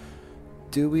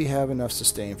 Do we have enough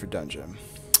sustain for dungeon?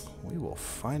 We will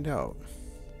find out.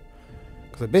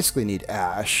 Because I basically need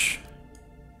ash.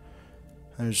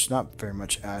 And there's not very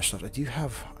much ash left. I do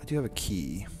have a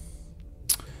key.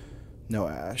 No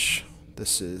ash.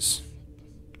 This is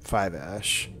 5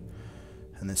 ash.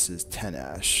 And this is 10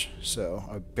 ash, so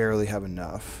I barely have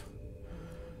enough.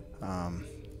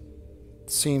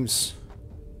 Seems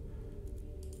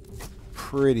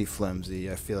pretty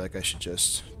flimsy. I feel like I should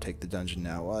just take the dungeon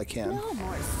now while I can. No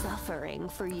more suffering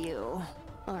for you.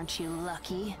 Aren't you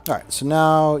lucky? Alright, so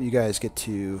now you guys get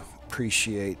to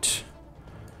appreciate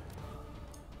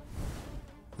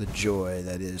the joy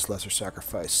that is lesser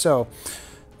sacrifice. So,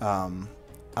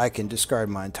 I can discard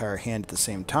my entire hand at the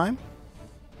same time.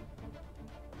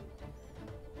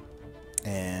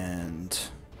 And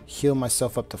heal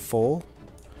myself up to full,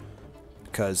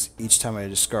 because each time I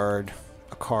discard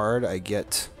a card I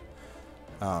get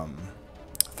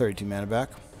 32 mana back.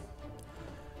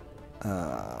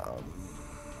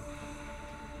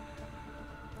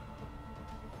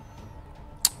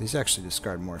 These actually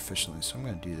discard more efficiently, so I'm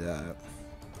going to do that.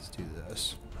 Let's do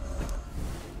this.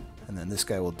 And then this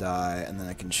guy will die, and then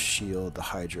I can shield the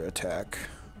Hydra attack.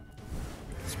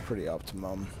 It's pretty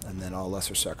optimum. And then I'll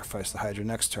lesser sacrifice the Hydra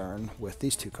next turn with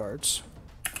these 2 cards.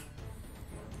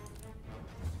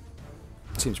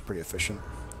 Seems pretty efficient.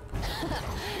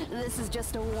 This is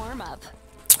just a warm-up.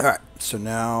 Alright, so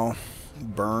now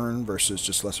burn versus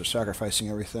just lesser sacrificing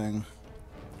everything.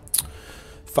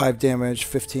 5 damage,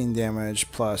 15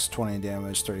 damage, plus 20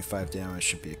 damage, 35 damage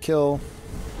should be a kill.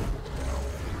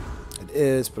 It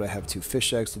is, but I have 2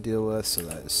 fish eggs to deal with, so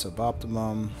that is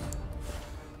suboptimum.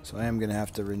 So I am going to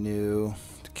have to renew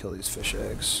to kill these fish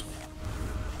eggs.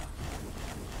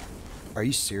 Are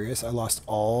you serious? I lost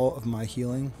all of my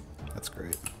healing? That's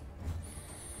great.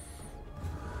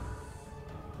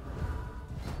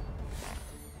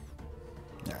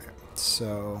 Alright,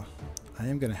 so I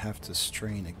am going to have to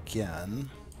strain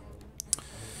again.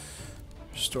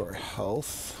 Restore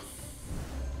health.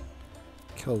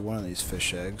 Kill one of these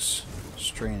fish eggs.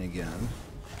 Strain again.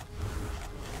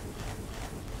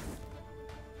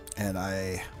 And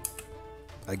I,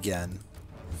 again,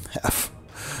 have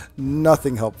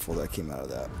nothing helpful that came out of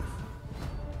that.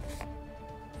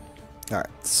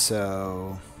 Alright,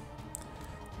 so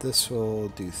this will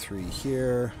do 3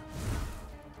 here.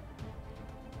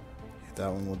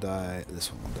 That one will die.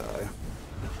 This one will die.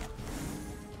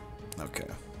 Okay.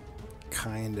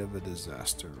 Kind of a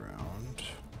disaster round.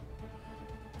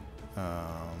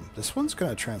 This one's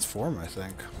going to transform, I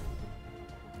think.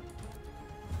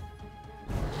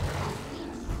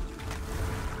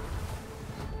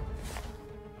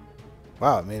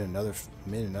 Wow, it made another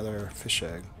fish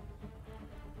egg.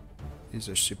 These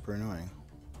are super annoying.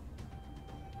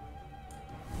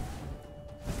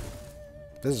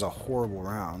 This is a horrible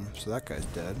round, so that guy's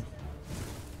dead.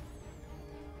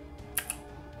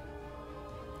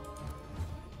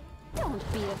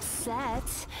 Don't be upset.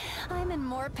 I'm in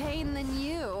more pain than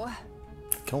you.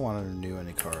 Don't want to renew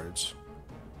any cards.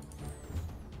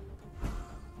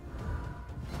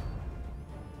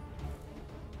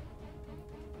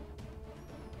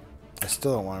 I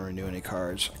still don't want to renew any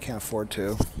cards. I can't afford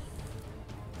to.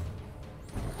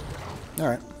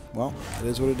 Alright, well, it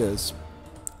is what it is.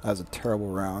 That was a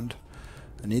terrible round.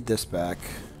 I need this back.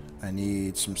 I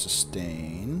need some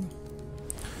sustain.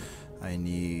 I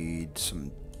need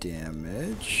some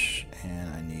damage.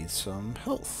 And I need some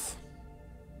health.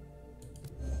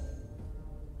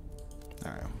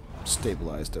 Alright,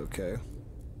 stabilized okay.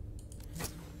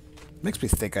 Makes me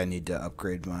think I need to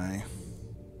upgrade my...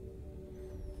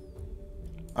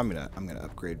 I'm gonna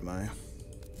upgrade my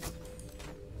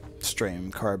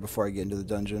stream card before I get into the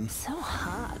dungeon. So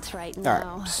hot right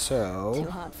now. Alright, so... Too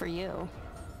hot for you.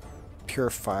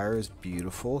 Pure Fire is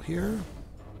beautiful here.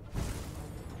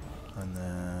 And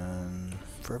then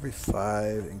for every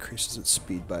 5 increases its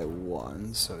speed by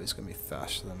 1, so he's gonna be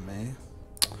faster than me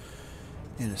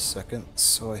in a second.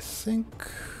 So I think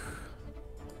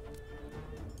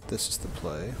this is the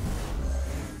play.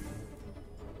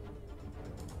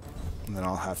 And then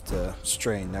I'll have to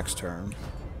strain next turn.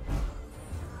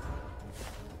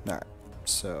 Alright,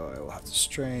 so I will have to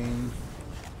strain.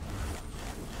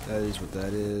 That is what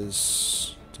that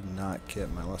is. Did not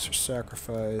get my Lesser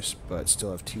Sacrifice, but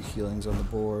still have 2 healings on the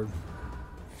board.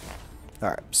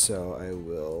 Alright, so I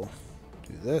will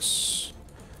do this,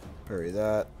 bury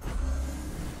that,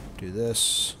 do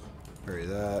this, bury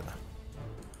that.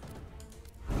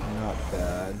 Not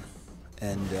bad.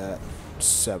 End at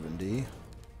 70.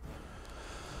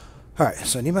 Alright,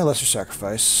 so I need my Lesser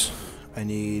Sacrifice. I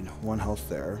need 1 health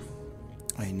there.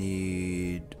 I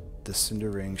need... The Cinder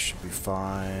Ring should be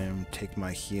fine. Take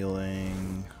my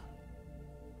healing.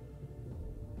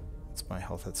 It's my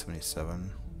health at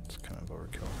 77. It's kind of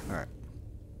overkill. Alright.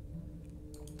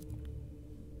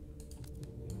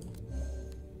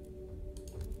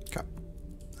 Okay.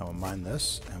 I will mine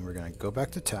this, and we're going to go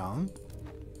back to town.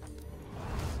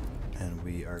 And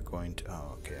we are going to...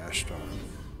 Oh, okay, Ash Storm.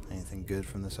 Anything good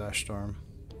from this Ash Storm?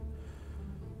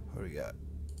 What do we got?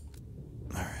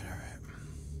 Alright, alright.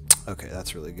 Okay,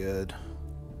 that's really good.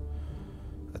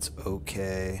 That's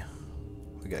okay.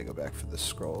 We gotta go back for this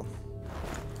scroll.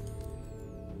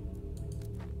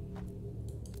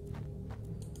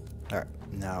 Alright,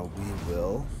 now we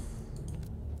will...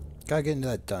 Gotta get into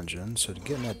that dungeon. So to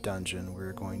get in that dungeon,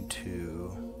 we're going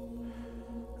to...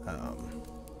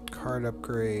 card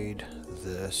upgrade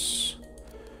this.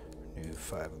 Renew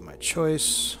 5 of my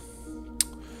choice.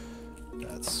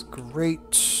 That's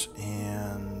great,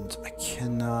 and I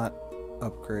cannot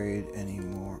upgrade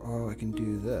anymore. Oh, I can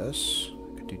do this.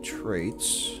 I can do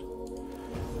traits.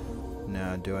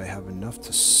 Now, do I have enough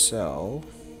to sell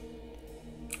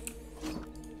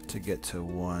to get to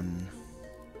 1?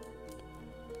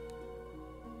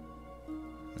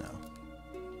 No.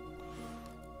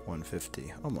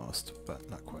 150. Almost, but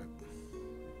not quite.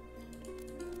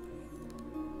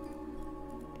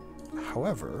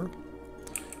 However...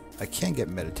 I can get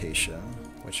meditation,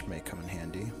 which may come in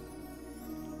handy.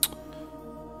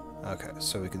 Okay,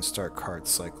 so we can start card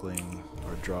cycling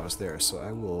or draws there. So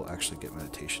I will actually get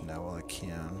meditation now while I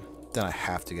can. Then I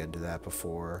have to get into that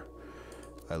before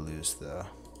I lose the...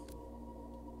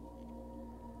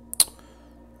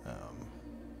 oh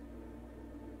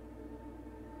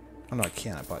no, I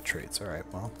can't. I bought traits.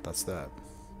 Alright, well, that's that.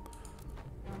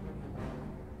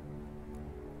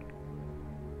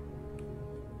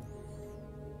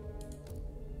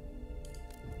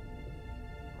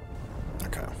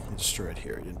 Destroy it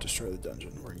here. You didn't destroy the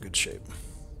dungeon. We're in good shape.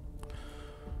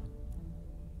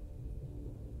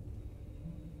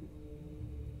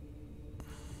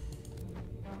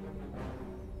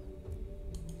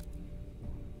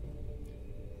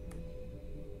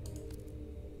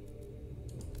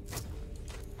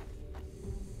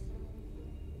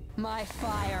 My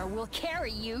fire will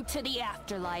carry you to the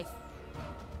afterlife.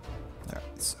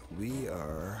 Alright, so we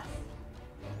are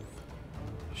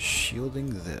shielding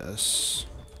this.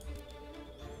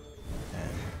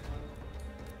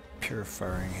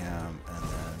 Purifying him, and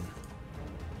then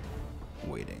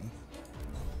waiting.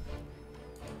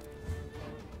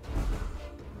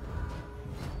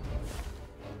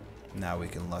 Now we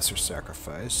can Lesser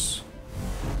Sacrifice,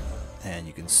 and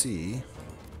you can see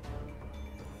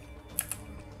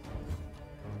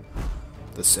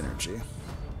the synergy.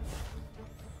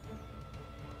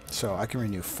 So I can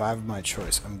renew 5 of my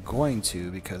choice. I'm going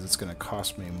to because it's going to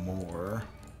cost me more.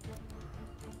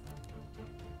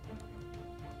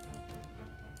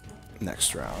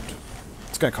 Next round.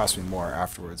 It's going to cost me more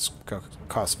afterwards. It's going to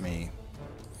cost me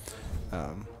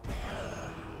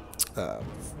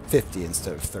 50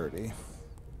 instead of 30.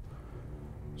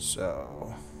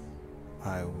 So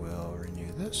I will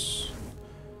renew this,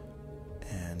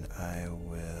 and I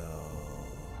will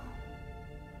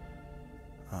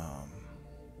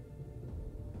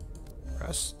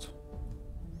rest.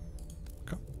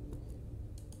 Go.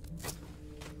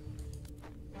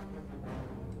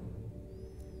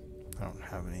 I don't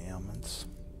have any ailments,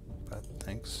 but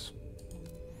thanks.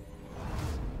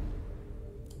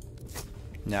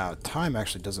 Now, time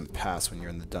actually doesn't pass when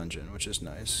you're in the dungeon, which is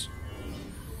nice.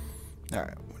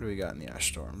 Alright, what do we got in the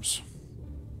Ash Storms?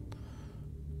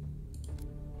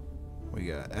 We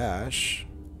got ash.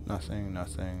 Nothing,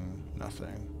 nothing,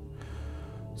 nothing.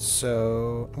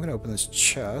 So I'm gonna open this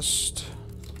chest.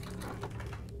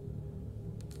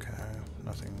 Okay,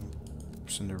 nothing.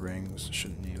 Cinder rings.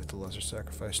 Shouldn't need with the lesser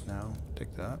sacrifice now.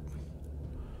 Take that.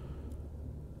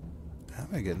 How am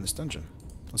I getting this dungeon?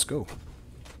 Let's go.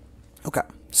 Okay,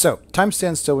 so time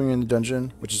stands still when you're in the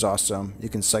dungeon, which is awesome. You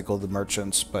can cycle the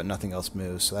merchants, but nothing else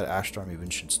moves. So that ash storm even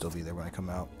should still be there when I come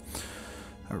out.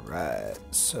 Alright,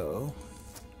 so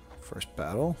first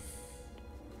battle.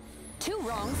 Two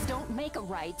wrongs don't make a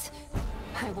right.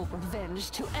 I will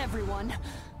revenge to everyone.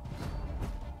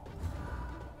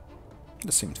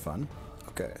 This seemed fun.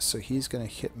 Okay, so he's gonna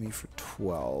hit me for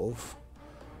 12.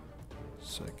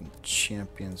 So I can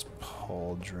Champion's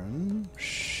Pauldron,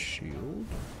 Shield,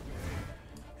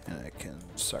 and I can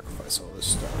sacrifice all this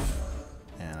stuff.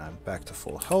 And I'm back to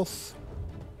full health.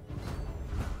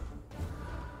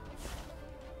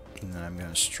 And then I'm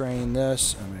gonna strain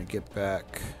this. I'm gonna get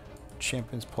back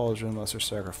Champion's Pauldron, Lesser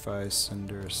Sacrifice,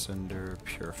 Cinder, Cinder,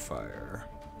 Purifier.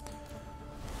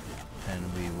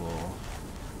 And we will...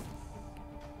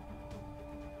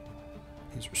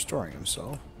 He's restoring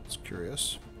himself. It's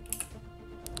curious.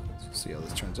 Let's see how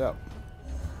this turns out.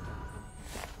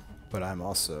 But I'm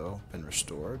also been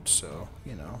restored, so,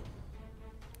 you know.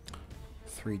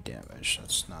 3 damage.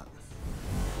 That's not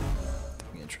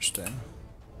interesting.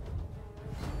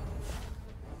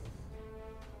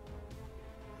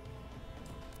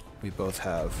 We both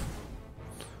have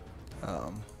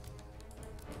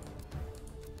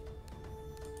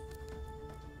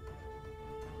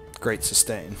great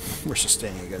sustain. We're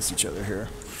sustaining against each other here.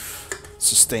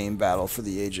 Sustain battle for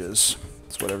the ages.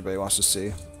 That's what everybody wants to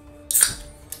see.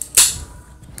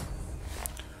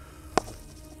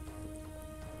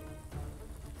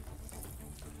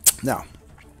 Now,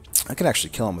 I can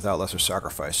actually kill him without lesser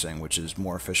sacrificing, which is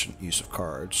more efficient use of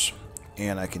cards.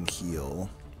 And I can heal.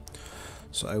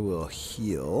 So I will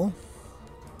heal.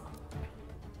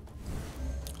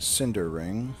 Cinder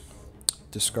Ring.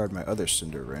 Discard my other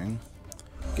Cinder Ring.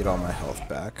 Get all my health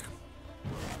back.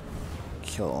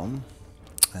 Kill him.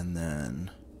 And then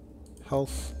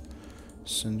health.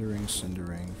 Cinder Ring,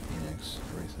 Phoenix,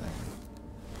 everything.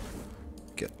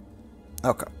 Get.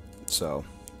 Okay. So,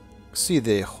 see,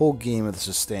 the whole game of the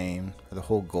sustain, or the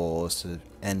whole goal is to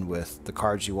end with the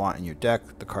cards you want in your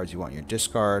deck, the cards you want in your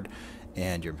discard,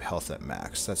 and your health at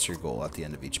max. That's your goal at the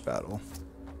end of each battle.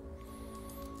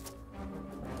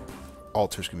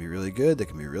 Altars can be really good, they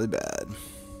can be really bad.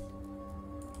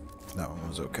 That one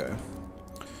was okay.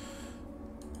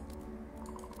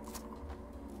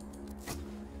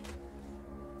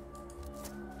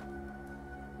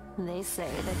 They say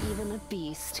that even a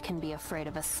beast can be afraid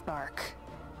of a spark.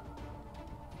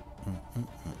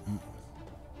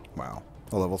 Wow.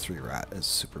 A level 3 rat is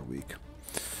super weak.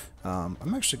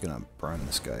 I'm actually going to burn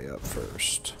this guy up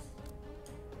first.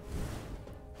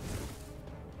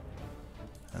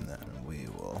 And then we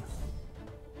will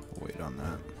wait on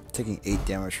that. Taking 8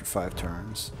 damage for 5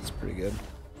 turns. That's pretty good.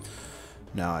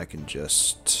 Now I can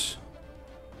just...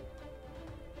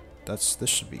 This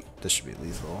should be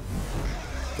lethal.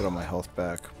 Get all my health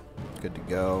back. Good to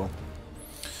go.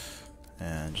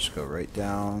 And just go right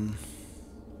down.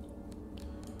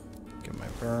 Get my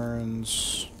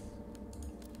burns.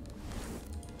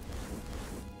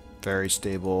 Very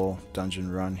stable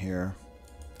dungeon run here.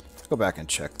 Let's go back and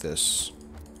check this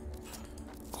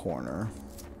corner.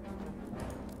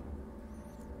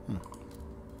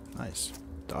 Nice.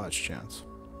 Dodge chance.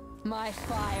 My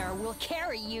fire will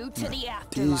carry you to the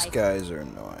afterlife. These guys are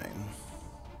annoying.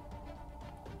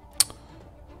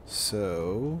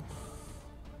 So...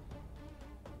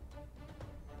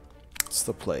 what's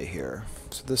the play here?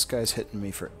 So this guy's hitting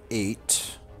me for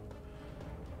 8.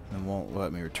 And won't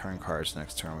let me return cards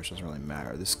next turn, which doesn't really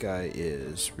matter. This guy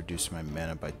is reducing my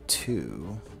mana by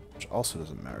 2, which also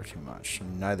doesn't matter too much. So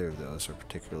neither of those are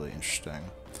particularly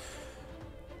interesting.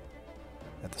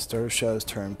 At the start of Shadow's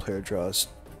turn, player draws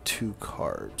 2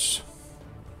 cards.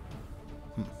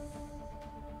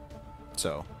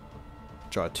 So,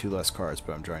 draw 2 less cards,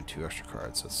 but I'm drawing 2 extra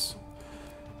cards. That's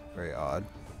very odd,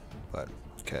 but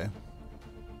okay.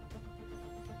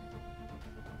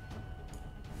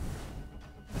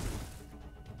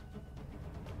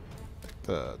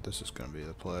 This is going to be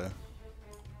the play.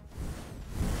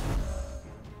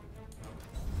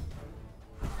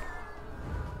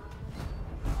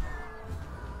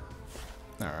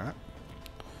 Alright.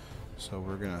 So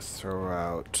we're going to throw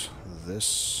out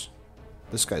this.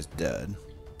 This guy's dead.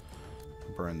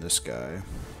 Burn this guy.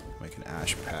 Make an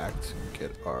Ash Pact.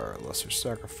 Get our Lesser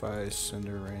Sacrifice,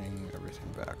 Cinder Ring,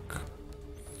 everything back.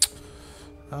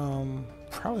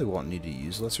 Probably won't need to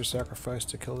use Lesser Sacrifice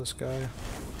to kill this guy.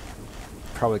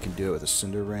 Probably can do it with a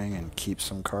Cinder Ring and keep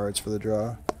some cards for the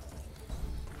draw.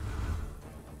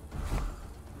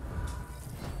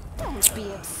 Don't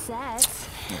be upset.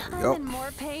 I'm in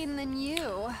more pain than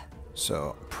you.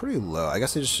 So, pretty low. I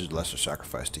guess they just should Lesser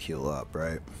Sacrifice to heal up,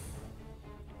 right?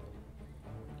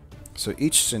 So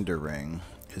each Cinder Ring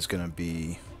is going to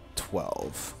be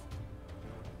 12.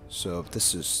 So if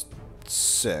this is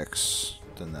 6,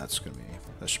 then that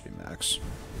should be max.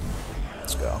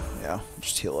 Let's go. Yeah,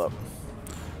 just heal up.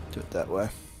 Do it that way.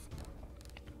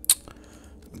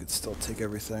 We could still take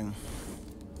everything.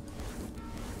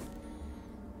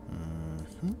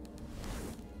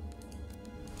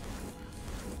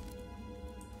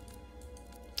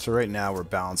 So right now we're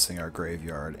balancing our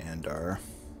graveyard and our...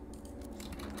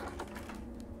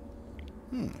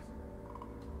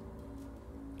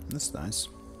 That's nice.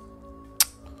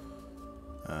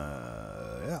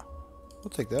 Yeah. We'll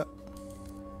take that.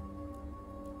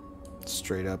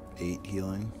 Straight up 8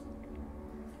 healing.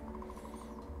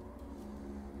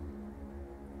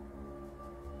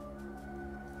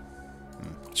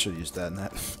 Should have used that in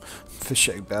that fish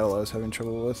egg battle I was having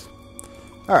trouble with.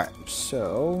 Alright,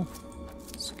 so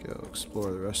let's go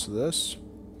explore the rest of this.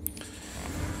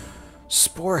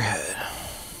 Sporehead.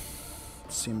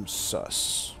 Seems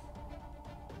sus.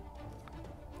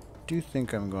 Do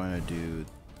think I'm going to do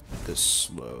this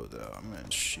slow though. I'm going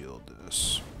to shield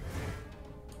this.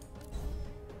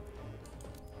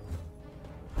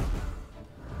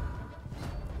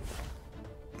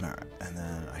 Alright, and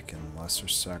then I can Lesser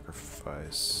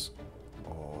Sacrifice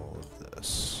all of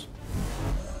this.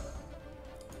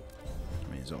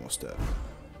 I mean, he's almost dead.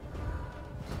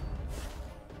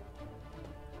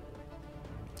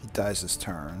 He dies this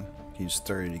turn. Use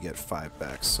 30 to get 5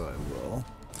 back, so I will.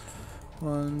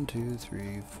 1, 2,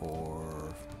 3,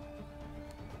 4,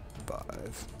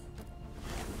 5.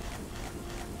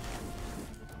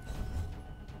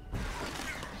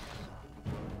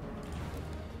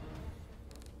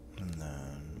 And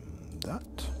then that.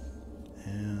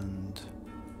 And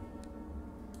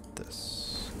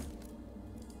this.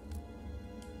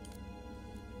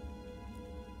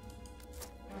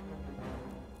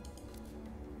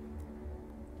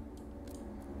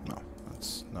 No,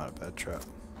 that's not a bad trap.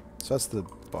 So that's the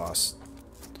boss,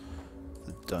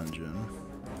 the dungeon.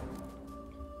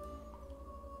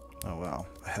 Oh wow,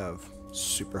 I have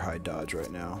super high dodge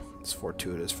right now. It's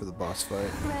fortuitous for the boss fight.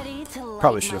 Ready to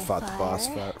Probably should have fought the boss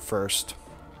fight first.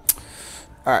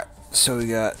 Alright, so we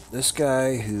got this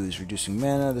guy who's reducing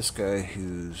mana, this guy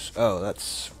who's... Oh,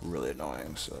 that's really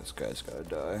annoying, so this guy's gotta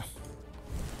die.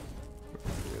 What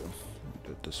do we do?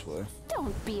 Do it this way.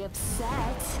 Don't be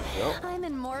upset. Yep. I'm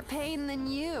in more pain than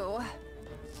you.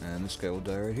 And this guy will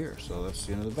die right here, so that's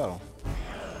the end of the battle.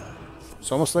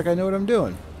 It's almost like I know what I'm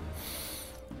doing.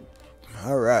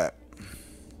 Alright.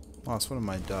 Lost one of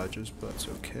my dodges, but that's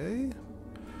okay.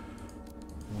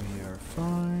 We are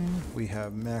fine. We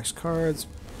have max cards.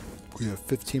 We have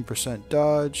 15%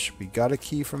 dodge. We got a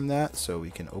key from that, so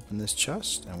we can open this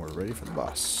chest, and we're ready for the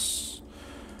boss.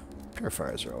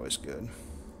 Purifiers are always good.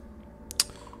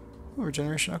 Ooh,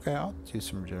 regeneration. Okay, I'll do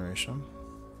some regeneration.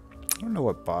 I don't know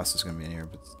what boss is going to be in here,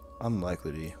 but it's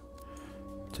unlikely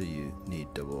to you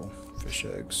need double fish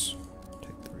eggs.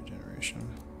 Take the regeneration.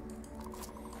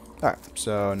 Alright,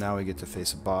 so now we get to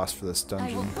face a boss for this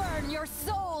dungeon. I will burn your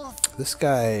souls. This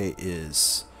guy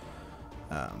is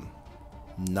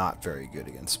not very good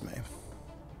against me.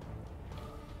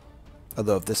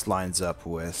 Although if this lines up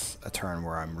with a turn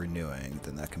where I'm renewing,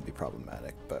 then that can be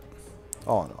problematic. But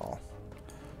all in all,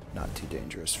 not too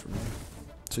dangerous for me.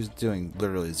 So he's doing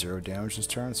literally 0 damage this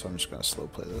turn, so I'm just going to slow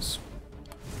play this.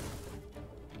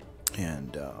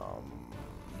 And,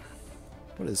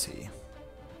 what is he?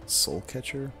 Soul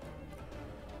Catcher?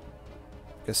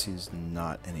 I guess he's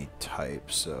not any type,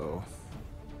 so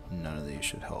none of these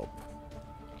should help.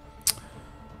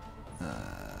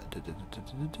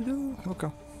 Okay,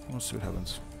 we'll see what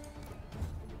happens.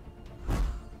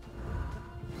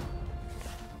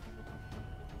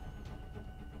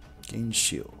 Gain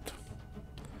shield.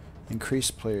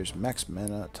 Increase player's max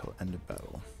mana till end of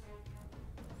battle.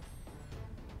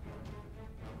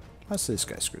 I'd say this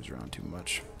guy screws around too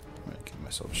much. I'm gonna give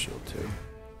myself a shield too.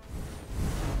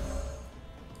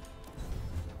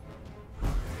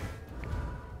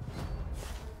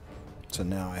 So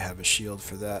now I have a shield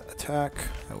for that attack.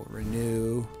 I will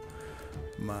renew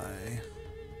my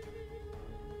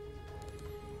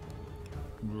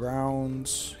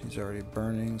rounds. He's already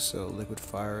burning, so liquid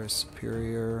fire is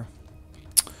superior.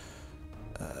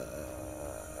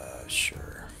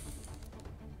 Sure.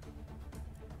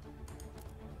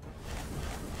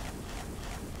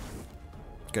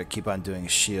 Gotta keep on doing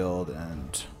shield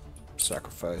and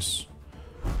sacrifice.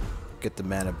 Get the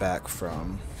mana back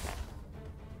from...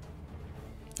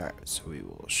 Alright, so we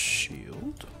will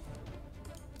shield.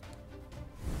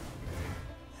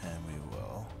 And we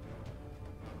will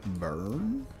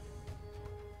burn.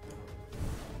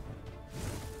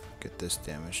 Get this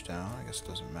damage down. I guess it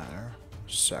doesn't matter.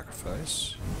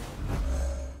 Sacrifice.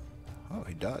 Oh,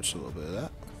 he dodged a little bit of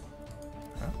that.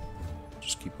 Yeah.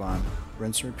 Just keep on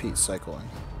rinse and repeat cycling.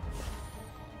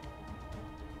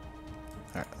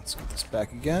 Alright, let's get this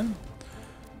back again.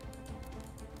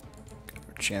 Get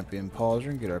our champion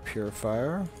pauldron, get our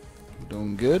purifier. We're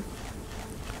doing good.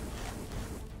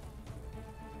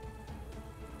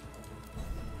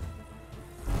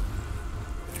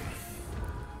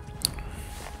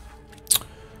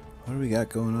 What do we got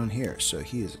going on here? So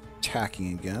he is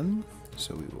attacking again.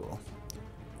 So we will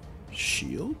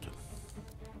shield.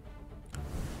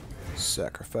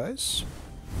 Sacrifice.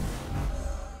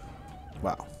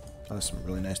 Wow. That was some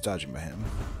really nice dodging by him.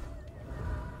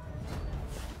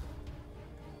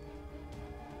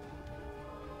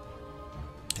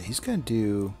 Okay, he's going to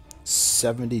do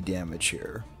 70 damage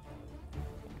here.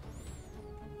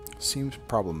 Seems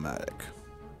problematic.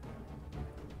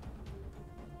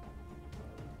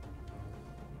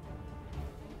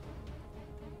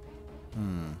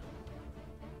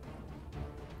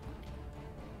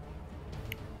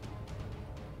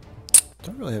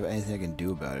 Don't really have anything I can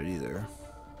do about it either.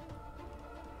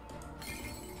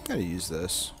 Gotta use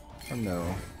this. I don't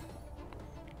know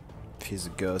if he's a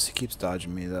ghost. He keeps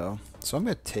dodging me though. So I'm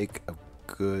gonna take a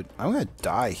good... I'm gonna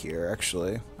die here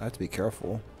actually. I have to be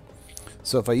careful.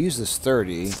 So if I use this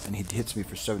 30 and he hits me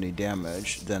for 70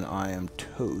 damage, then I am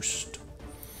toast.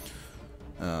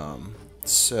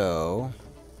 So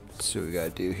let's see what we gotta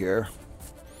do here.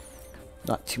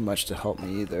 Not too much to help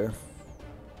me either,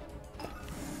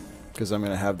 because I'm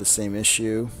gonna have the same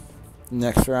issue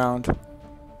next round.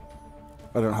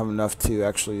 I don't have enough to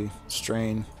actually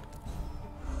strain.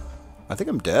 I think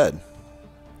I'm dead.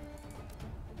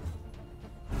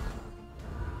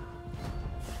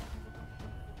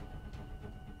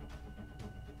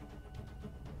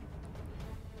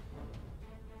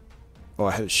 Oh,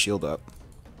 I had his shield up.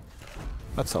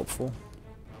 That's helpful.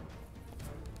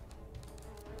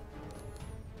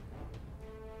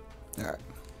 Alright.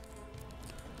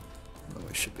 Then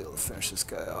we should be able to finish this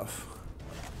guy off.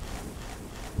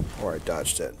 Or I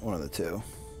dodged it. One of the two.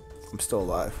 I'm still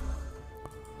alive.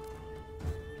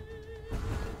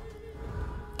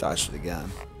 Dodged it again.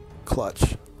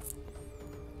 Clutch.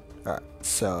 Alright,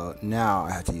 so now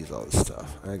I have to use all this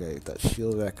stuff. I gotta get that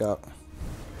shield back up.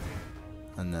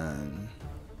 And then...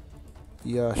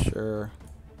 yeah, sure.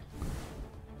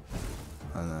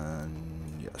 And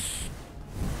then... yes.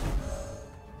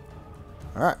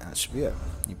 Alright, that should be it.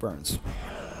 He burns.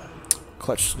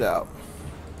 Clutched it out.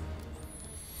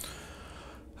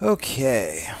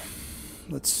 Okay.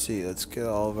 Let's see. Let's get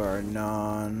all of our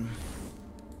non...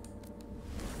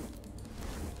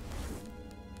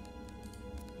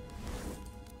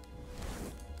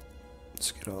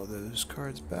 let's get all those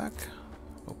cards back.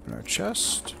 Open our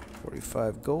chest.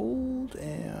 45 gold,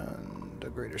 and a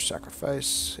greater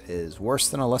sacrifice is worse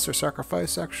than a lesser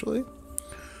sacrifice, actually.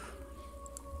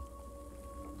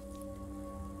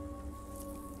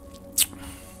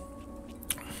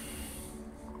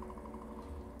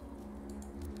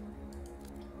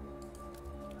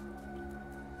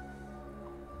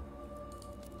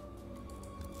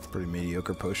 Pretty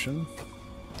mediocre potion.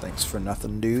 Thanks for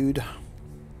nothing, dude.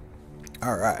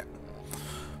 Alright.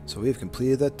 So we've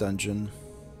completed that dungeon.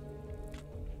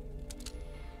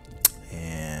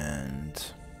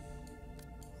 And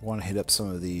I want to hit up some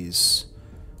of these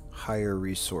higher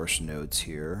resource nodes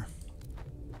here.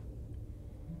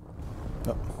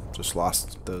 Oh, just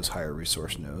lost those higher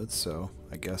resource nodes, so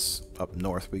I guess up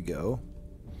north we go.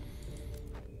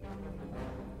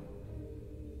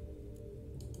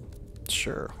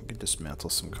 Sure, we can dismantle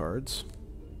some cards.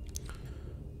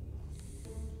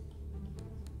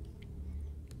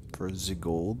 For the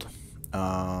gold.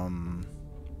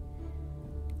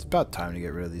 It's about time to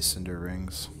get rid of these cinder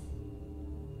rings.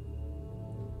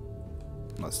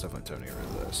 Well, it's definitely time to get rid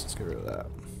of this. Let's get rid of that.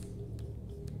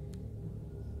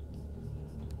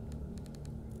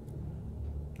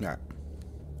 Alright.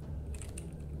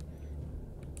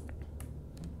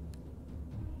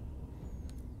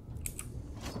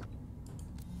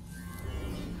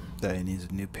 That he needs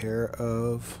a new pair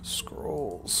of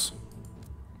scrolls.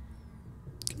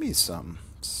 Give me some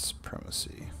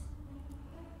supremacy.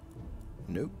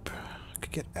 Nope. I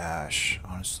could get ash.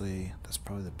 Honestly, that's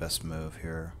probably the best move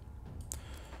here.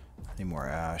 I need more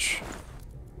ash.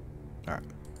 Alright.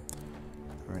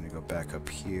 We're going to go back up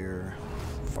here,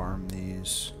 farm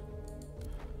these.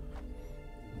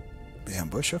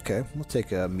 Ambush, okay. We'll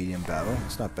take a medium battle.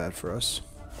 It's not bad for us.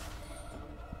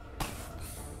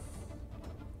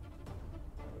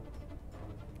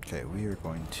 Okay, we are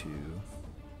going to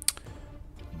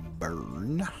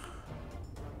burn.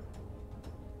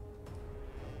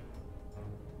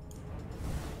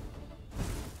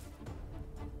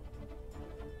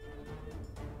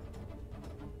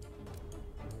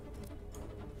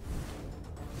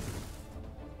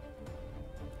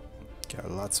 Got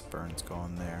lots of burns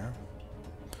going there.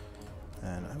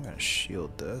 And I'm going to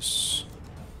shield this.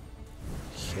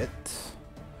 Hit.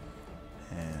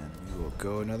 And we will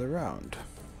go another round.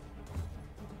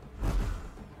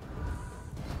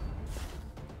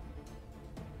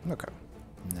 Okay.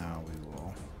 Now we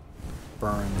will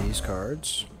burn these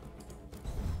cards.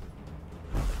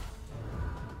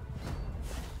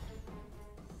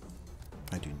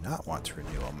 I do not want to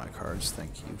renew all my cards.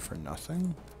 Thank you for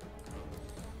nothing.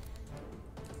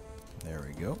 There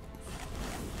we go.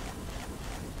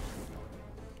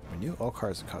 Renew all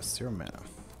cards that cost 0 mana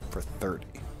for 30.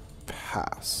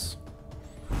 Pass.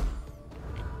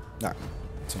 Alright,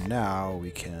 so now we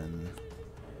can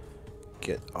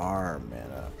get our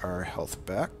mana, our health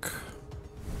back.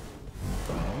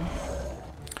 Boom.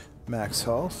 Max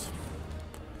health.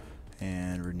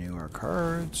 And renew our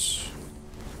cards.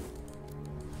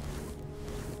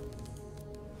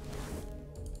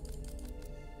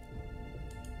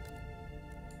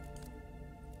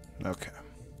 Okay.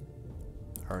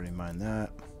 Already mined that.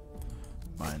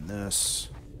 Mine this.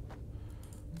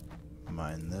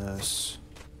 Mine this.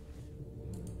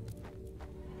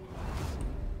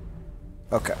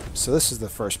 Okay, so this is the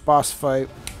first boss fight.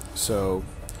 So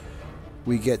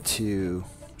we get to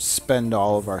spend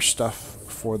all of our stuff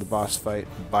for the boss fight,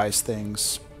 buys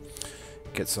things,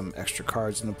 get some extra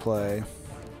cards into play.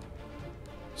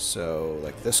 So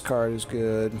like this card is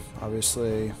good,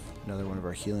 obviously. Another one of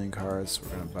our healing cards, we're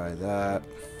going to buy that.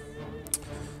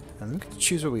 And we get to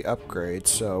choose what we upgrade.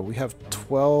 So we have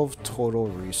 12 total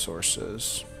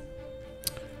resources.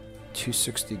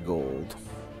 260 gold.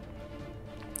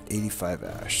 85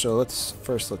 ash. So let's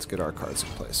get our cards in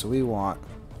play. So we want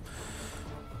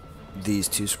these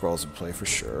 2 scrolls in play for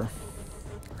sure.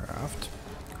 Craft.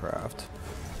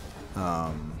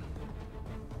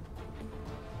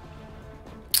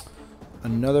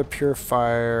 Another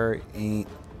purifier ain't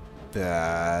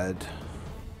bad.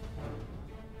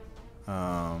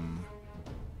 I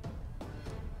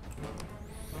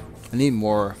need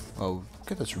more. Oh,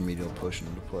 get this remedial potion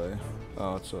into play.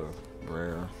 Oh, it's a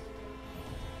rare.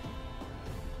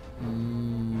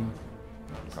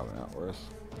 Probably not worth.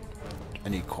 I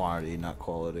need quantity, not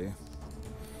quality.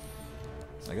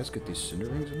 I guess get these cinder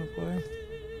rings into play.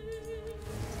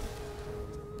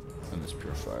 And this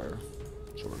purifier.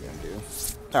 That's what we're gonna do.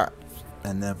 Alright.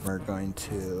 And then we're going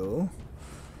to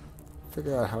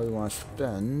figure out how we want to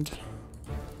spend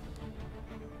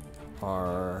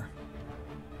our...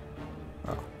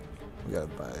 Oh, we gotta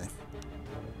buy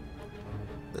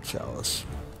the chalice.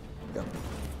 Yep.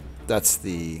 That's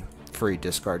the free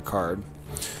discard card.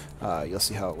 You'll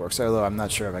see how it works. Although I'm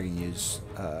not sure if I can use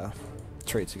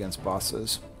traits against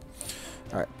bosses.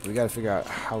 Alright, we gotta figure out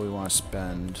how we want to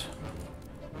spend.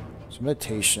 So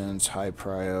meditations, high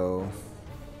prio.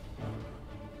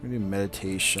 Maybe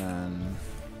meditation,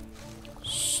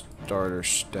 starter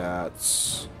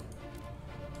stats,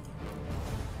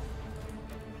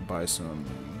 buy some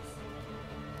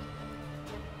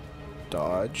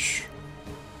dodge.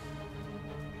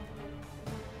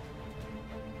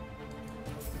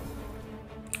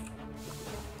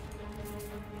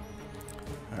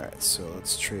 Alright, so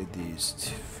let's trade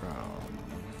these from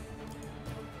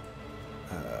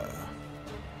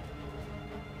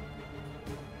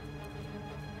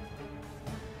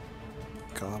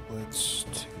goblets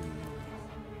to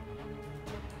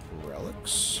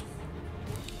relics.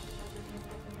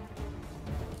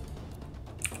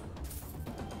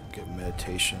 Get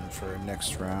meditation for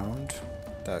next round.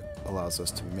 That allows us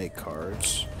to make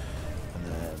cards. And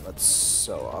then let's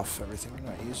sell off everything we're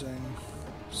not using.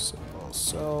 So I'll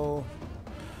sell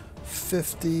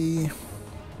 50.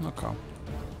 Okay.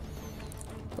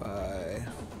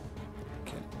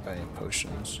 Can't buy any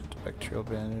potions. Bacterial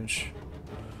bandage.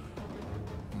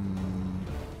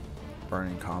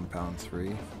 Burning compound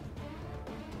 3.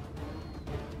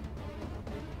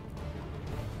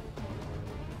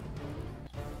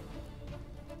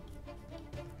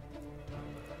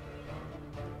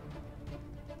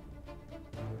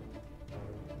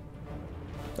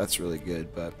 That's really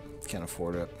good, but can't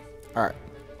afford it. Alright.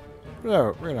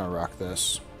 We're gonna rock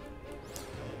this.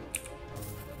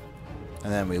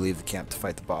 and then we leave the camp to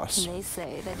fight the boss. They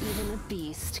say that even a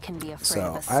beast can be afraid So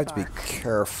of a spark. I have to be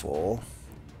careful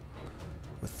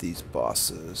with these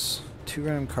bosses. 2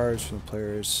 random cards from the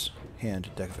player's hand to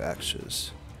deck of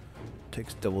axes.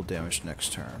 Takes double damage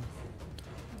next turn.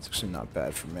 It's actually not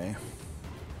bad for me.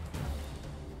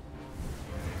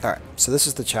 Alright, so this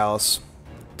is the chalice.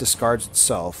 Discards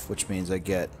itself, which means I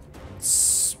get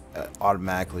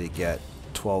automatically get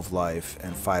 12 life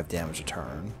and 5 damage a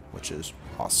turn, which is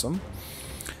awesome.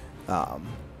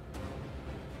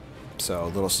 So a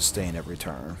little sustain every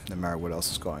turn, no matter what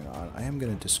else is going on. I am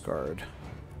going to discard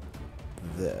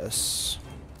this.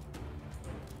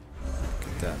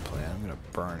 Get that in play. I'm going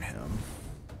to burn him.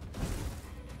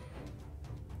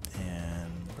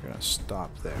 And we're going to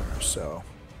stop there. So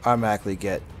automatically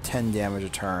get 10 damage a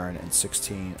turn and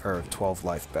 16 or 12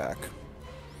 life back.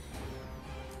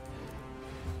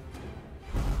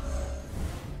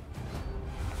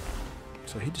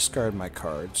 So he discarded my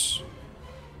cards.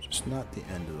 Just not the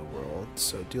end of the world.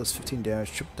 So deals 15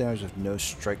 damage, triple damage with no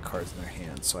strike cards in their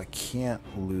hand. So I can't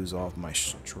lose all of my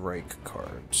strike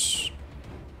cards.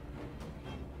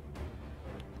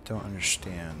 Don't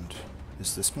understand.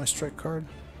 Is this my strike card?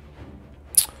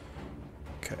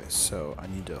 Okay, so I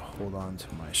need to hold on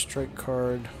to my strike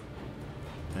card.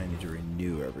 And I need to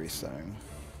renew everything.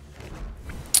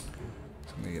 So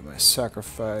I'm gonna get my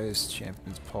sacrifice,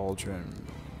 champion's pauldron,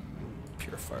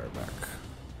 purifier back.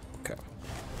 Okay.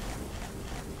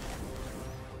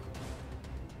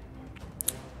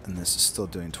 And this is still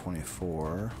doing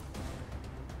 24.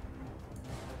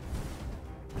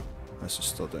 This is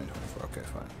still doing 24. Okay,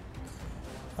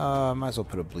 fine. Might as well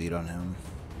put a bleed on him.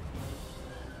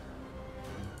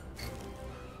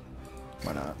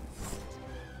 Why not?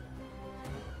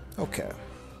 Okay.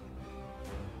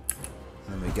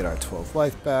 And then we get our 12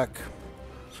 life back.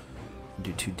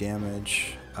 Do 2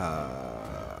 damage.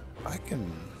 I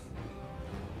can...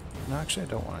 No, actually I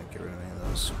don't want to get rid of any of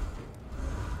those.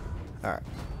 Alright.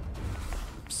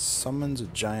 Summons a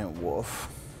giant wolf.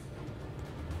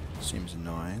 Seems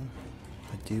annoying.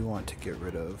 I do want to get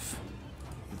rid of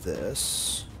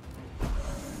this.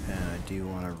 And I do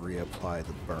want to reapply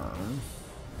the burn.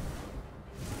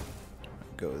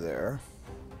 Go there.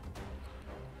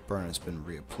 Burn has been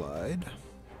reapplied.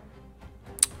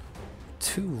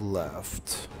 2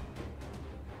 left.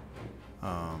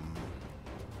 I'm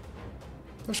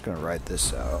just gonna write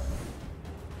this out.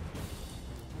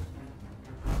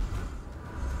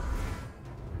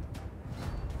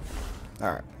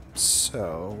 Alright,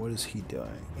 so what is he doing?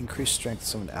 Increase strength of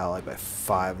summoned ally by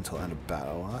 5 until end of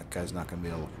battle. Well, that guy's not gonna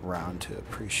be around to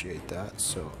appreciate that,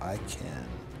 so I can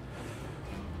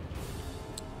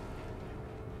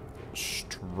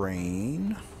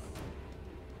strain.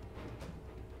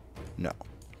 No,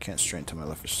 can't strain until my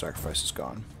left sacrifice is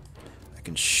gone. I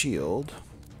can shield,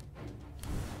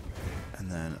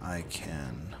 and then I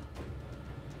can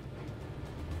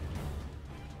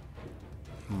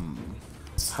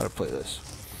how to play this.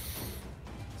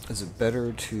 Is it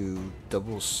better to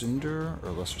double cinder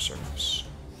or lesser surface?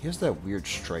 He has that weird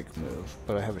strike move,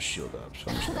 but I have a shield up, so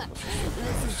I'm just gonna lesser surface.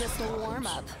 This is just a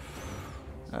warm-up.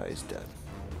 He's dead.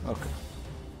 Okay.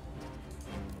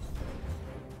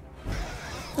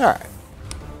 Alright.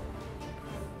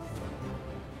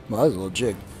 Well, that was a little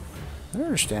jig. I don't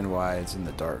understand why it's in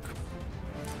the dark.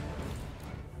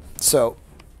 So,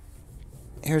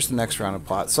 here's the next round of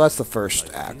plot. So that's the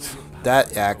first act.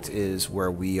 That act is where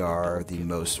we are the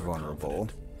most vulnerable.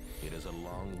 It is a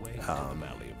long way to the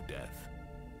valley of death.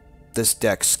 This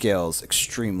deck scales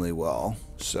extremely well,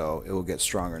 so it will get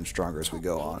stronger and stronger as we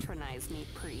go on. Patronize me,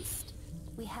 priest.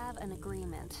 We have an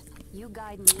agreement. You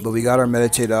guide me. But we got our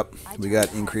meditate up, we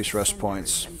got increased rest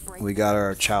points, we got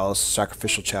our chalice,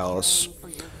 sacrificial chalice.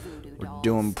 We're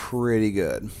doing pretty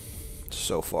good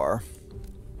so far.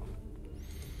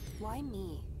 Why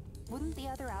me? Wouldn't the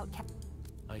other outcast...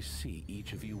 I see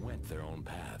each of you went their own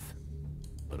path.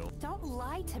 But Don't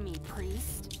lie to me,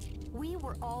 priest. We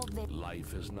were all there.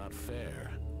 life is not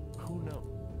fair. Who knows?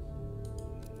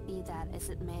 Be that as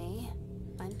it may,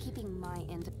 I'm keeping my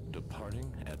end.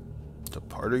 Departing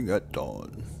at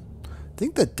dawn. I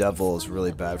think the devil is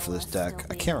really bad for this deck.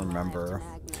 I can't remember.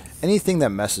 Anything that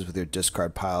messes with your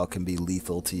discard pile can be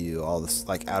lethal to you. All this,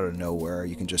 like, out of nowhere,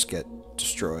 you can just get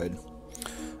destroyed.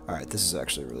 Alright, this is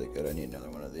actually really good. I need another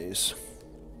one of these.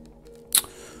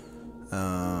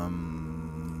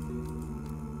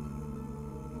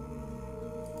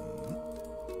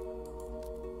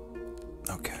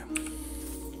 Okay.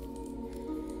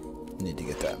 Need to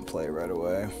get that in play right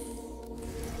away.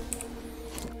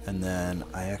 And then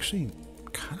I actually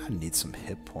kind of need some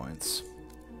hit points.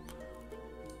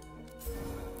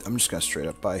 I'm just gonna straight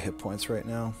up buy hit points right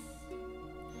now.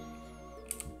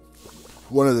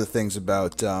 One of the things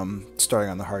about starting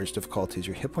on the hardest difficulties,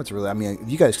 your hit points are really, I mean,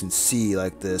 you guys can see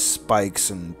like the spikes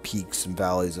and peaks and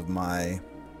valleys of my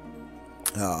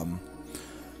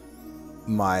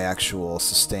my actual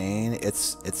sustain.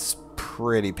 It's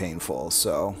pretty painful,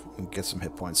 so I'll get some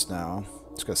hit points now.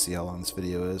 Just gotta see how long this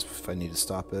video is if I need to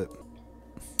stop it.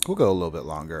 We'll go a little bit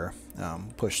longer.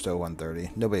 Push to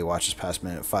 130. Nobody watches past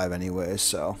minute 5 anyway,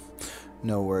 so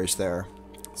no worries there.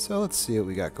 So let's see what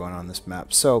we got going on this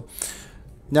map. So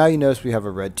now you notice we have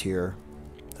a red tier.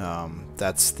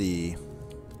 That's the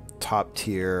top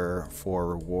tier for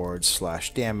rewards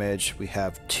 / damage. We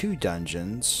have 2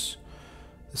 dungeons.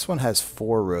 This one has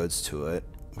 4 roads to it,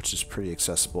 which is pretty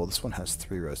accessible. This one has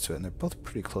 3 roads to it, and they're both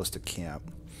pretty close to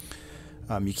camp.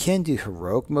 You can do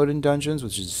heroic mode in dungeons,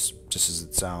 which is just as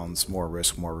it sounds, more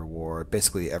risk, more reward.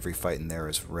 Basically, every fight in there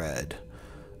is red.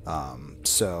 Depending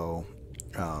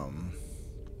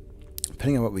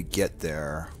on what we get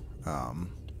there, we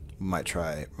might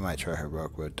try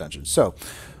heroic mode dungeons. So,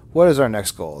 what is our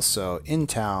next goal? So, in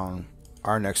town,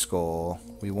 our next goal,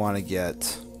 we want to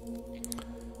get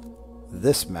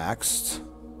this maxed.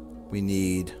 We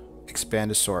need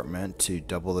expand assortment to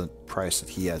double the price that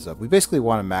he has up. We basically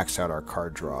want to max out our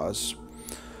card draws. Is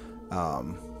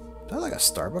that like a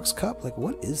Starbucks cup? Like,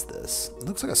 what is this? It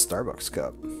looks like a Starbucks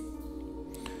cup.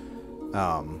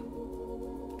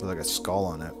 With like a skull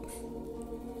on it.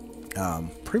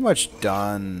 Pretty much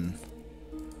done.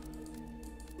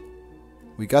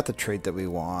 We got the trait that we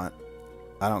want.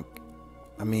 I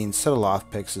mean, set of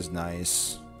lockpicks is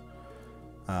nice.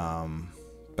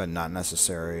 But not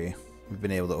necessary. We've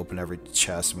been able to open every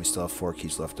chest, and we still have 4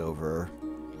 keys left over.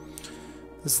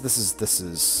 This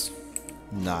is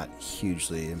not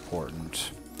hugely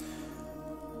important.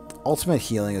 Ultimate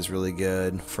healing is really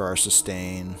good for our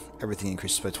sustain. Everything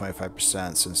increases by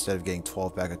 25%, so instead of getting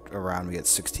 12 back around, we get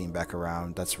 16 back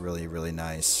around. That's really, really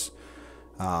nice.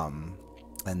 And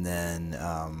then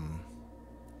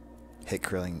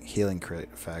healing crit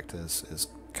effect is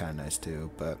kind of nice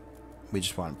too, but we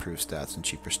just want improved stats and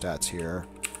cheaper stats here.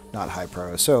 Not high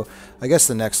priority. So I guess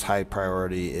the next high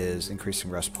priority is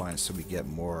increasing rest points so we get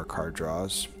more card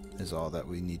draws is all that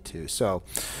we need to. So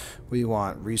we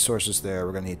want resources there.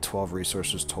 We're going to need 12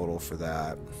 resources total for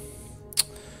that.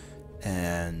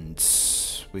 And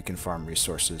we can farm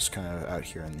resources kind of out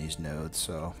here in these nodes,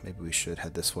 so maybe we should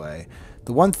head this way.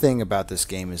 The one thing about this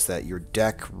game is that your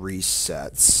deck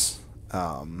resets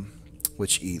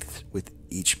with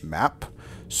each map.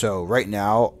 So right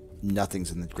now nothing's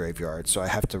in the graveyard, so I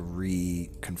have to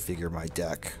reconfigure my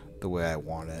deck the way I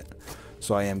want it.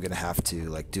 So I am going to have to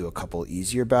like do a couple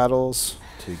easier battles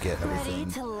to get everything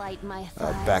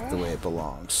back the way it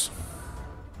belongs.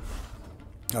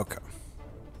 Okay.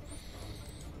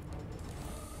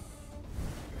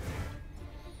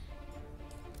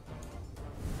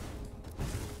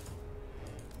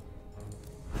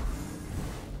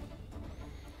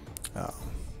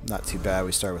 Not too bad.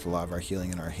 We start with a lot of our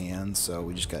healing in our hands, so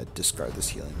we just gotta discard this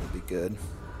healing. Will be good.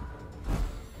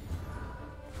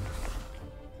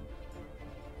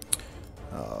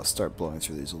 I'll start blowing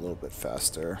through these a little bit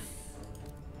faster.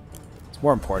 It's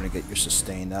more important to get your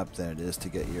sustain up than it is to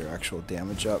get your actual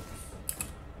damage up.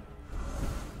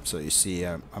 So you see,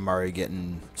 I'm already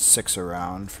getting 6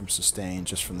 around from sustain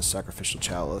just from the sacrificial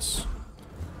chalice.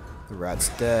 The rat's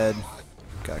dead.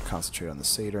 Gotta concentrate on the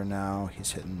satyr now.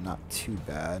 He's hitting not too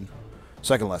bad.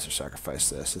 So I can lesser sacrifice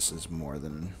this. This is more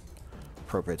than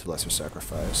appropriate to lesser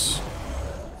sacrifice.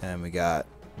 And we got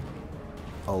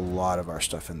a lot of our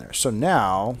stuff in there. So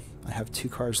now I have 2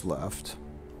 cards left.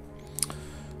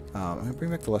 I'm gonna bring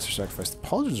back the lesser sacrifice. The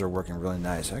pauldrons are working really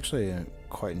nice. Actually, I'm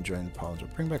quite enjoying the pauldrons.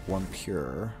 I'll bring back 1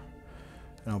 pure,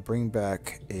 and I'll bring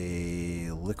back a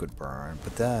liquid burn.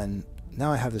 But then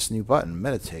now I have this new button,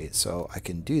 meditate, so I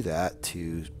can do that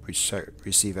to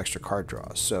receive extra card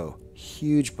draws. So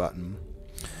huge button.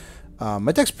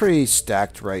 My deck's pretty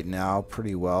stacked right now,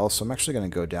 pretty well. So I'm actually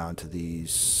going to go down to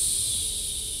these.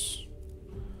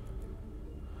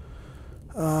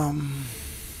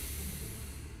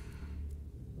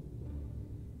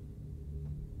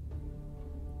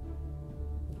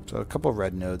 So a couple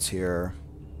red nodes here.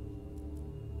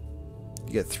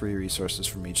 You get 3 resources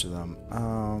from each of them.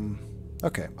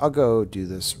 Okay, I'll go do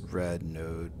this red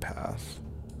node path.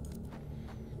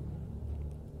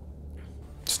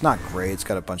 It's not great. It's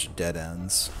got a bunch of dead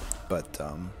ends, but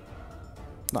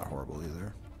not horrible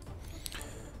either.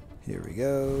 Here we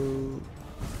go.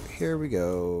 Here we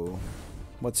go.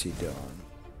 What's he doing?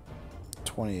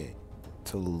 28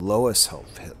 to lowest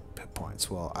health hit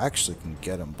points. Well, I actually can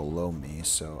get him below me,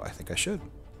 so I think I should.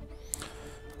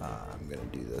 I'm gonna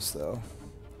do this though.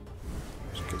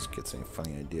 Just in case it gets any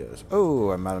funny ideas.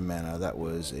 Oh, I'm out of mana. That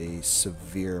was a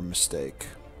severe mistake.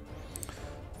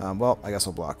 Well, I guess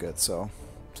I'll block it, so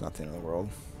it's not the end of the world.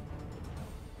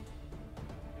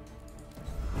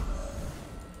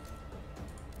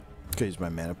 Could use my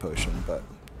mana potion, but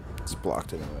it's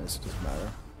blocked anyways. It doesn't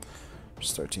matter.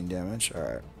 Just 13 damage.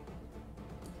 Alright.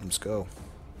 Let's go.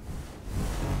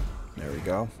 There we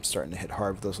go. Starting to hit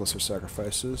hard with those lesser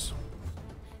sacrifices.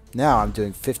 Now I'm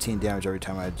doing 15 damage every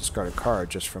time I discard a card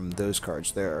just from those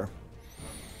cards there.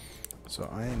 So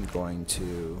I am going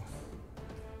to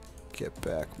get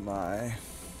back my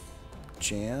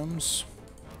jams.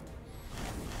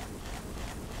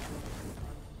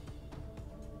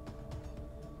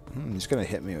 He's going to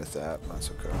hit me with that.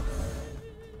 That's okay.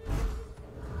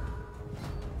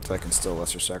 So I can still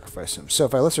lesser sacrifice him. So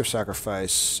if I lesser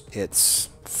sacrifice, it's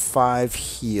 5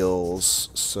 heals.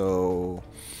 So,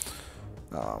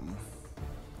 oh,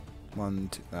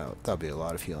 that'll be a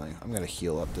lot of healing. I'm going to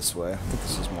heal up this way. I think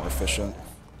this is more efficient.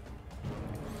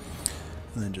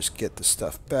 And then just get the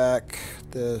stuff back.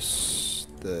 This,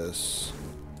 this,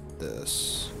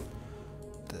 this,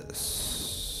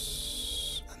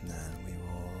 this. And then we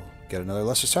will get another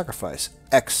lesser sacrifice.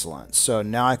 Excellent. So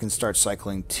now I can start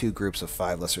cycling 2 groups of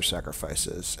 5 lesser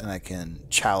sacrifices. And I can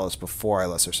chalice before I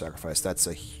lesser sacrifice. That's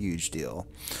a huge deal.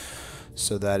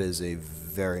 So that is a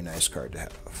very nice card to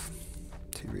have.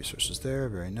 2 resources there.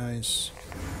 Very nice.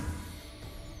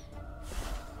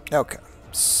 Okay.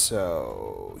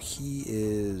 So he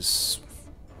is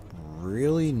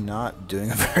really not doing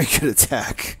a very good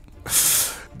attack.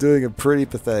 Doing a pretty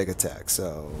pathetic attack.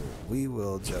 So we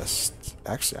will just...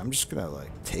 Actually, I'm just going to,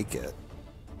 like, take it.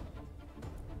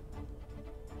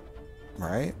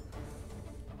 Right?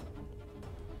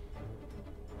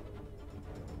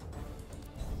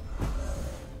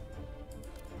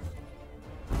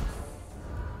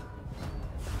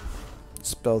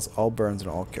 Spells all burns on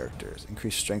all characters.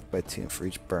 Increase strength by 2 for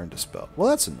each burn dispel. Well,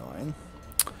 that's annoying.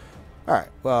 Alright,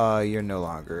 well, you're no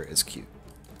longer as cute.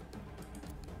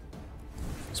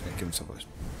 He's going to give himself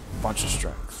a bunch of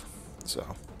strength.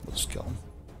 So, we'll just kill him.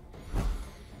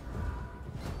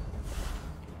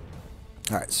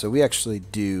 Alright, so we actually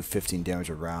do 15 damage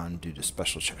a round due to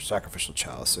special sacrificial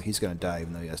chalice. So he's going to die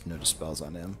even though he has no dispels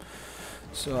on him.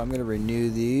 So I'm going to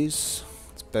renew these.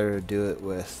 It's better to do it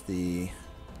with the...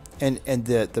 And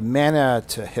the mana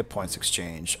to hit points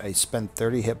exchange, I spend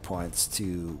 30 hit points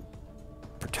to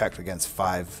protect against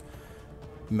 5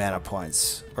 mana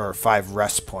points, or 5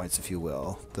 rest points, if you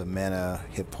will. The mana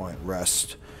hit point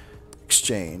rest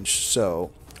exchange. So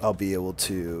I'll be able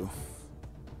to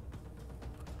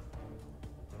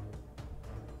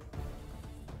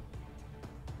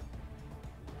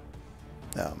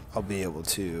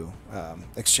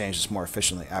exchange this more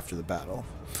efficiently after the battle.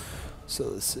 So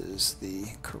this is the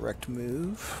correct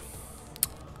move,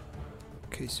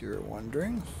 in case you were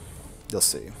wondering. You'll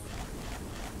see.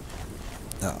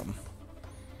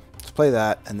 Let's play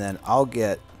that, and then I'll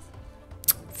get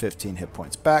 15 hit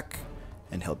points back,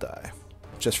 and he'll die,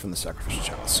 just from the Sacrificial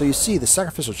Chalice. So you see, the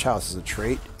Sacrificial Chalice as a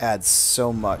trait adds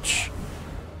so much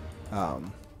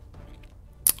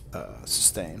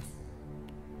sustain.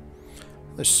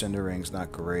 The Cinder Ring's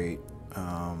not great.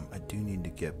 I do need to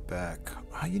get back.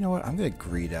 Oh, you know what? I'm going to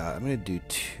greed out. I'm going to do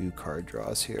 2 card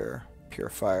draws here.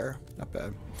 Purifier. Not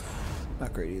bad.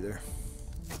 Not great either.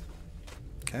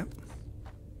 Okay.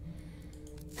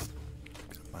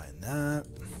 Mine that.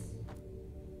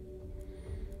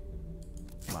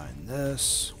 Mine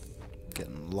this.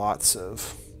 Getting lots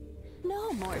of...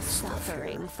 No more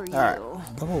suffering for you. Alright.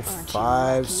 Level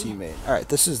 5 C-Mate. Alright,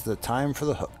 this is the time for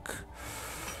the hook.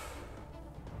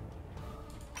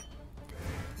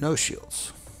 No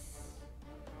shields.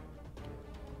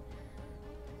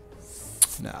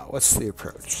 Now, what's the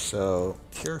approach? So,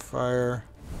 Purifier.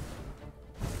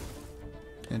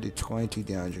 Gonna do 22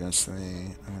 damage against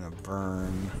me. I'm gonna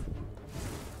burn.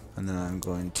 And then I'm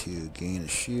going to gain a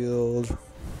shield.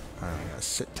 I'm gonna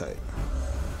sit tight.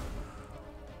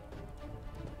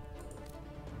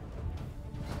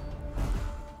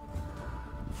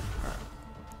 Alright.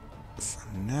 So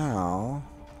now,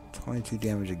 22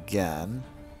 damage again.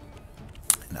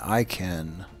 And I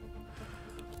can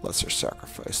lesser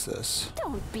sacrifice this.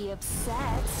 Don't be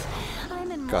upset. I'm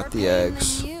in more Got the pain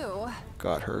eggs. than you.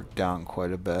 Got her down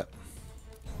quite a bit.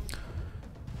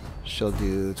 She'll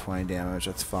do 20 damage,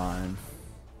 that's fine.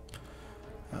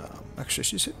 Actually,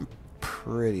 she's hitting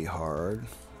pretty hard.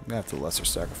 I'm gonna have to lesser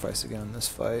sacrifice again in this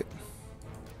fight.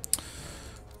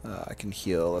 I can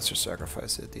heal, lesser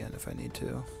sacrifice it at the end if I need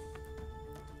to.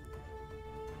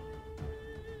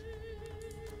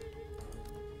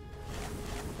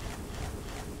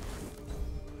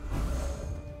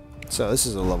 So this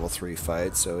is a level 3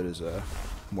 fight, so it is a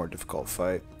more difficult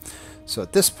fight. So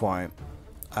at this point,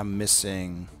 I'm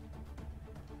missing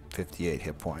 58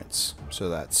 hit points. So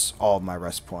that's all of my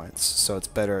rest points. So it's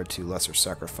better to lesser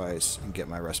sacrifice and get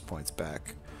my rest points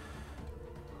back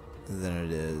than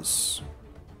it is.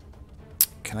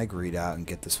 Can I greed out and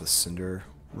get this with Cinder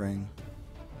Ring?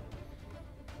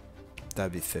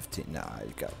 That'd be 15. No,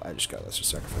 I just got lesser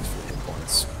sacrifice for the hit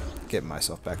points. Get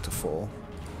myself back to full.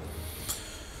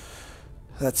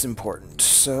 That's important.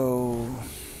 So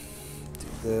do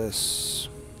this.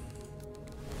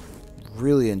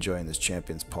 Really enjoying this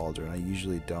Champion's Pauldron. I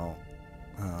usually don't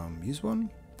use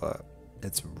one, but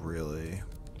it's really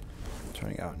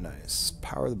turning out nice.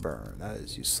 Power the burn. That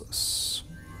is useless.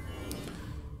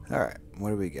 Alright,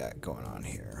 what do we got going on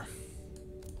here?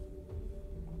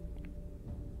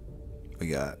 We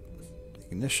got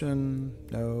ignition.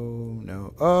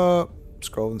 No. Oh!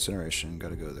 Scroll of Incineration.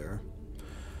 Gotta go there.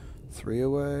 3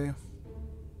 away.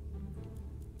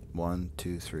 1,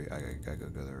 2, 3. I gotta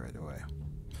go there right away.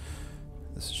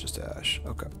 This is just ash.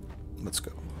 Okay, let's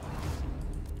go.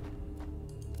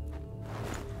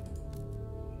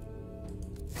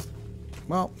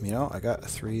 Well, you know, I got a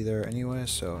 3 there anyway,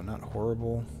 so not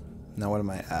horrible. Now what am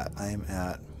I at? I am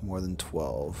at more than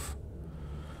 12.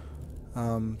 So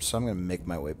I'm going to make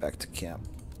my way back to camp.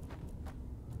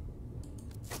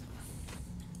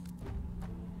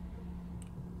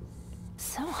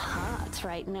 So hot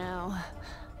right now.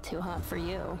 Too hot for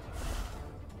you.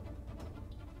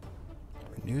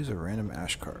 Renews a random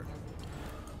ash card.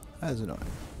 That is annoying.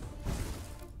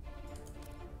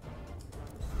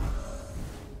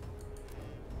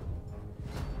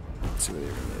 Let's see what he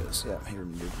renews. Yeah, he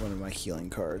renewed one of my healing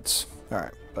cards.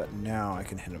 Alright, but now I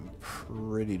can hit him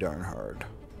pretty darn hard.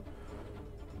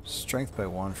 Strength by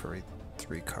 1 for every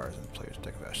 3 cards in the player's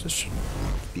deck of ash. This should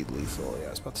be lethal, yeah, I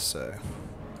was about to say.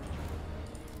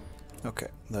 Okay,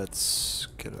 let's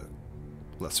get a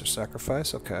lesser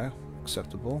sacrifice. Okay,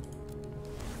 acceptable.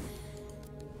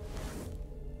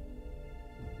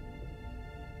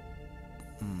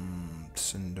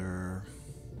 Cinder.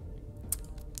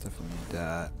 Definitely need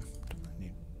that. Definitely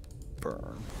need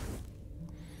burn.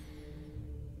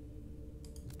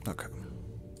 Okay.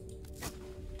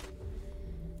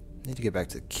 Need to get back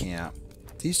to the camp.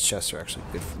 These chests are actually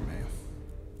good for me.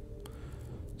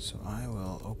 So I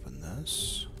will open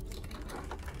this.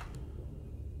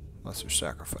 Lesser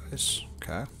sacrifice.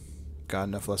 Okay. Got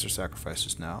enough lesser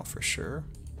sacrifices now, for sure.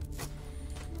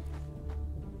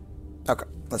 Okay,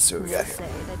 let's see what we got here. Say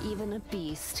that even a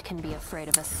beast can be afraid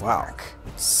of a Wow, spark.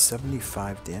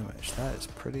 75 damage. That is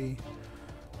pretty.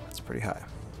 That's pretty high.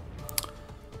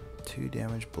 2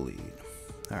 damage bleed.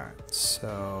 All right,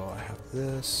 so I have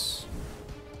this.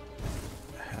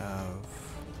 I have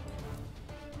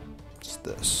just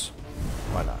this.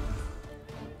 Why not?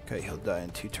 Okay, he'll die in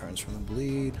 2 turns from the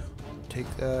bleed. Take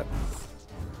that.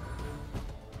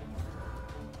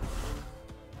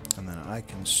 And then I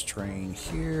can strain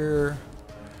here.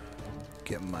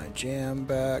 Get my jam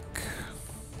back.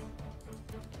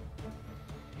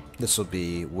 This will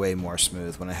be way more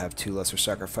smooth when I have 2 lesser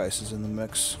sacrifices in the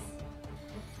mix.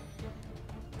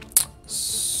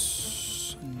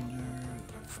 Cinder,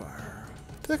 fire.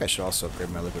 I feel like I should also upgrade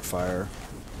my liquid fire.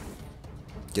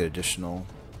 Get additional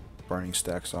burning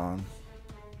stacks on.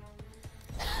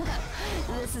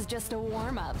 This is just a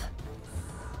warm-up.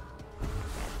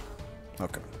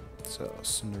 Okay, so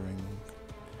cindering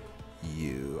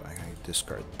you. I can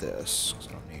discard this because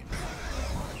I don't need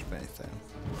much of anything.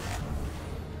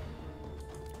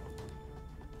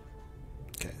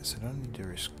 Okay, so I don't need to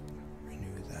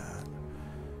renew that.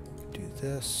 Do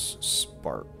this.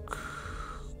 Spark.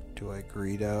 Do I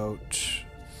greed out? I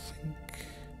think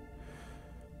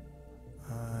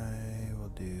I will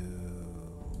do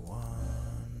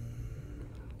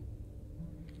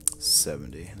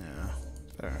 170. No,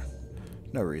 there.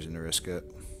 No reason to risk it.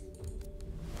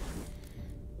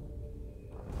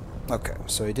 Okay,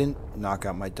 so he didn't knock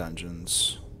out my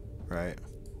dungeons, right?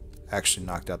 Actually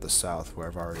knocked out the south where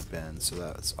I've already been, so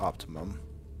that's optimum.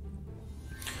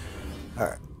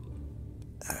 Alright.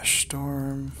 Ash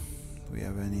Storm. Do we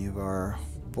have any of our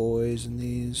boys in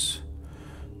these?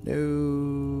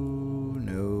 No.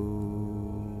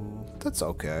 That's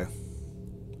okay.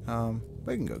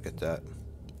 We can go get that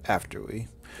after we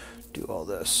do all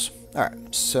this.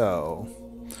 Alright, so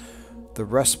the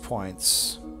rest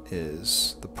points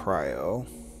is the prio.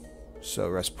 So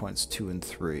rest points 2 and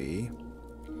 3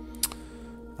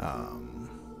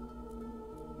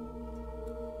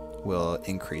 will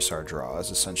increase our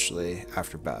draws essentially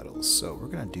after battles. So we're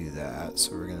gonna do that.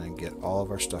 So we're gonna get all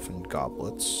of our stuff in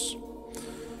goblets.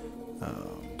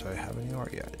 Do I have any more?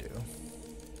 Yeah, I do.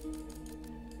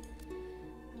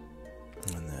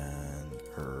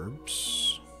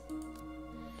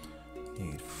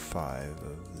 5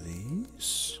 of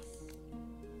these.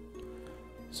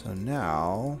 So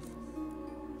now,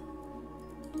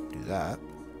 do that,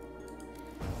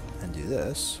 and do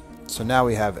this. So now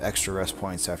we have extra rest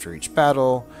points after each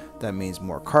battle. That means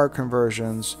more card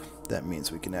conversions. That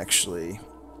means we can actually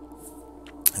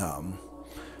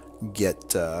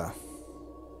get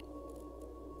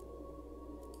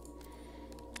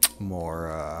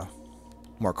more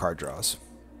card draws.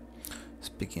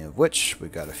 Speaking of which, we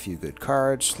got a few good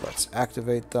cards. Let's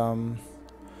activate them.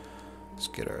 Let's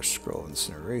get our Scroll of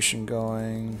Incineration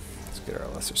going. Let's get our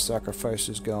Lesser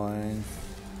Sacrifices going.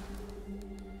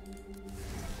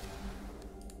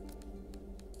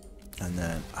 And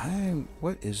then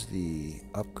what is the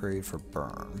upgrade for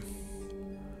Burn?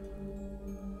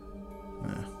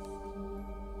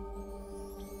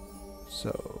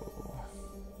 So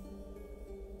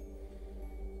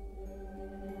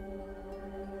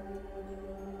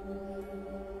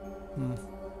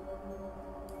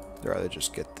I'd rather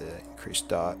just get the increased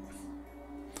dot.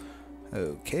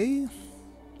 Okay.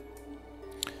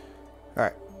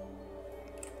 Alright.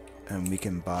 And we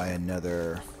can buy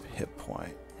another hit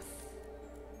point.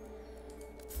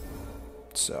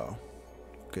 So,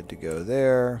 good to go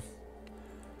there.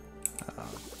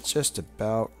 Just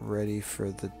about ready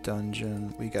for the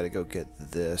dungeon. We gotta go get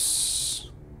this.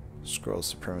 Scroll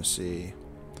Supremacy.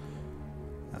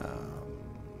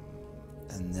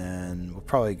 And then we'll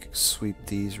probably sweep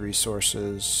these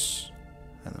resources,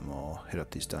 and then we'll hit up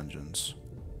these dungeons.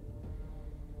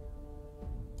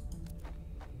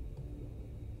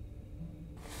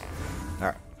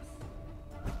 Alright.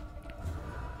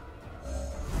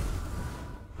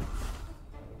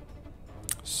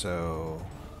 So,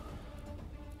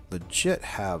 legit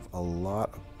have a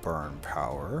lot of burn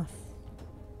power.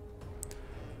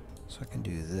 So I can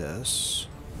do this.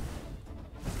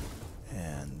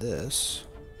 And this,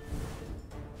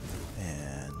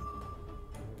 and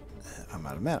I'm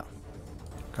out of mana.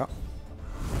 Okay.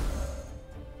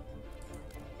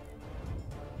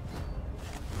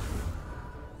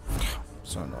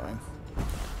 So annoying.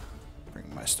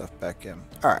 Bring my stuff back in.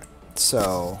 Alright,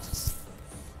 so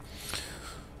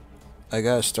I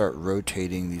gotta start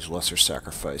rotating these lesser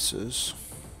sacrifices.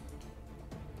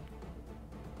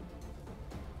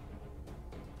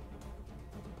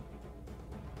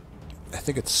 I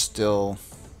think this is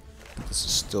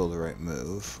still the right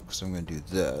move, because I'm going to do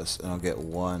this, and I'll get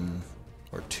 1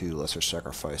 or 2 lesser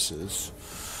sacrifices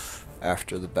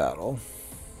after the battle.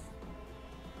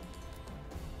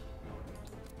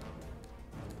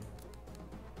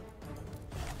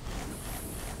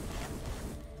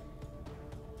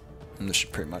 And this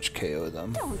should pretty much KO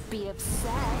them. Don't be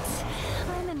upset.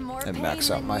 I'm in more and pain max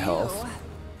out than my you. health.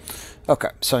 Okay,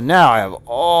 so now I have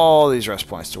all these rest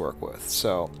points to work with.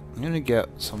 So I'm going to get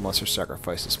some lesser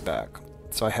sacrifices back.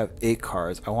 So I have 8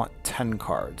 cards. I want 10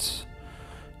 cards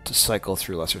to cycle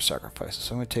through lesser sacrifices.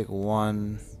 So I'm going to take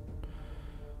 1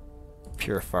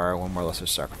 purifier, 1 more lesser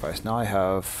sacrifice. Now I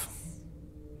have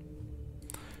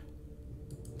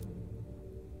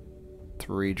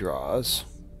 3 draws.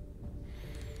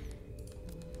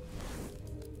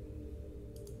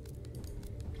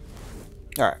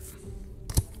 Alright.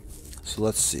 So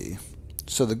let's see.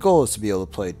 So the goal is to be able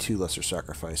to play 2 lesser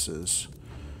sacrifices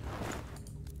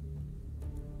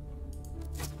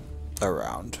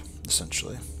around,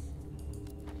 essentially.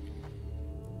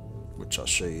 Which I'll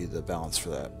show you the balance for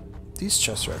that. These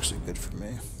chests are actually good for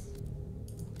me,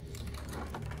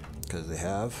 because they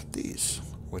have these,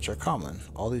 which are common.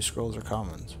 All these scrolls are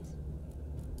commons.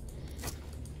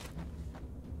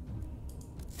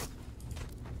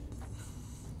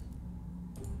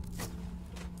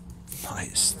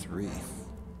 Nice, 3.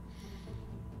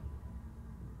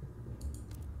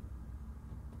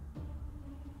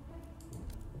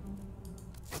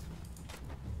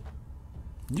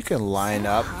 You can line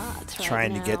up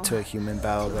trying to get to a human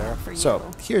battle there. So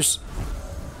here's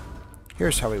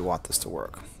how we want this to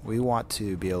work. We want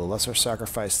to be able to lesser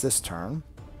sacrifice this turn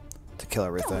to kill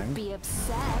everything,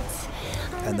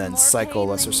 and then cycle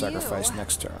lesser sacrifice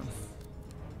next turn.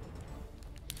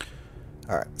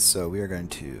 Alright, so we are going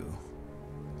to...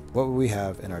 What would we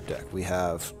have in our deck? We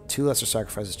have 2 lesser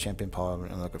sacrifices, champion,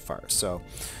 polymer, and liquid fire. So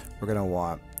we're going to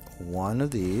want 1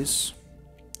 of these.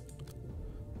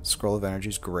 Scroll of Energy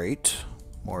is great.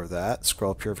 More of that.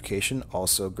 Scroll of Purification,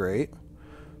 also great.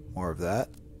 More of that.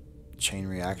 Chain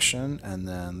Reaction, and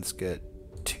then let's get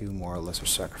 2 more lesser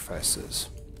sacrifices.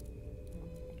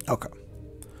 Okay.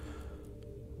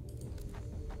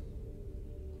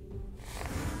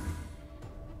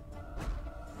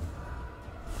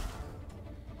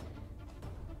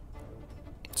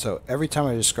 So every time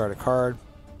I discard a card,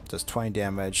 does 20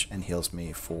 damage, and heals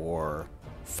me for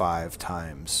 5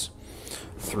 times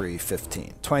 3,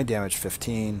 15. 20 damage,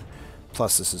 15.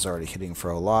 Plus this is already hitting for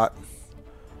a lot.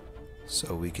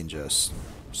 So we can just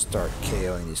start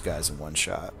KOing these guys in one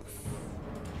shot.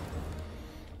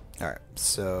 Alright,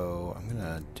 so I'm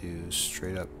gonna do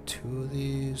straight up 2 of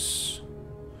these.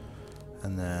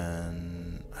 And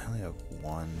then I only have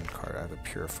 1 card. I have a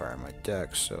Purifier in my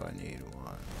deck, so I need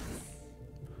 1,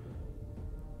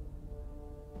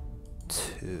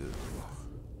 2,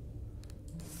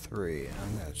 3.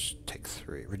 I'm gonna just take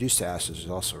 3. Reduced to Ashes is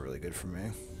also really good for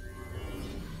me.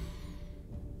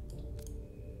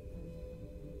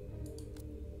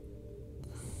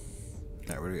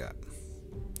 Alright, what do we got?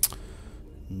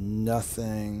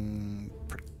 Nothing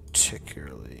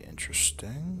particularly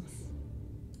interesting.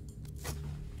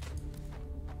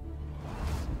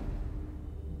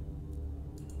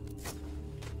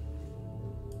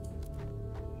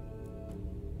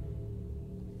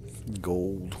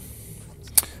 Gold.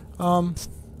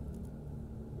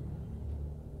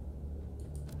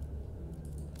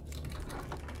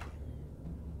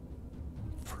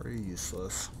 Pretty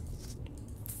useless.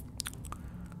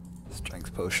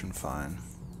 Strength potion, fine.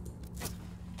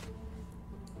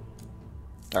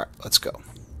 Alright, let's go.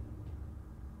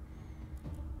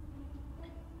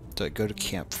 Do I go to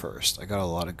camp first? I got a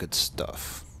lot of good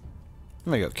stuff.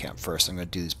 I'm gonna go camp first. I'm gonna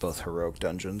do these both heroic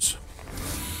dungeons.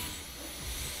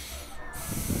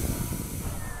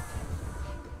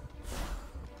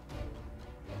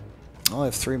 I only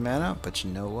have 3 mana, but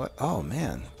you know what? Oh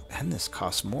man, and this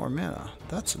costs more mana.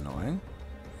 That's annoying.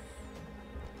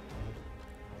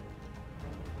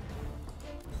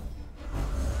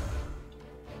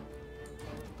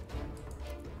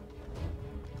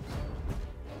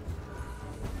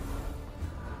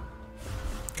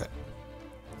 Okay,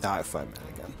 now I have 5 mana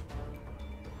again.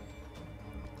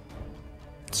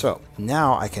 So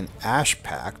now I can Ash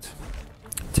Pact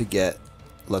to get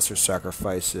lesser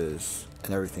sacrifices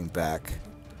and everything back.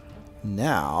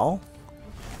 Now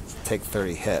take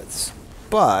 30 hits,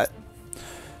 but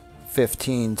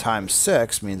 15 times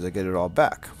 6 means I get it all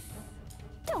back.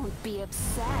 Don't be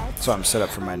upset. So I'm set up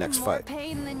for my next fight.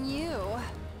 Pain than you.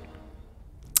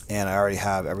 And I already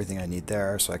have everything I need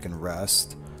there, so I can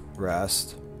rest,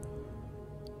 rest,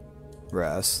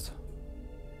 rest,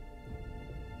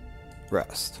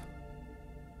 rest.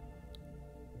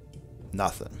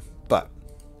 Nothing, but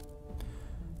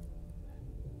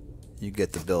you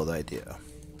get the build idea.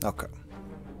 Okay.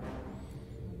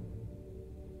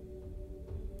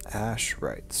 Ash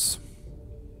Rites.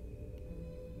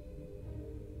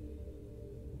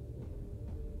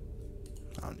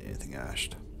 I don't need anything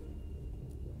ashed.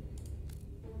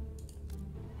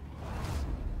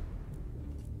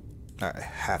 Alright, I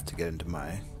have to get into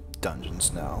my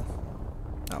dungeons now.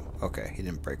 Oh, okay, he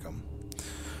didn't break them.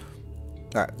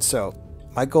 Alright, so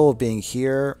my goal of being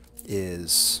here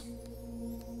is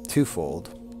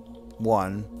twofold.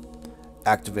 1,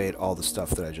 activate all the stuff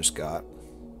that I just got.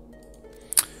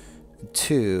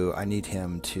 2, I need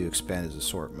him to expand his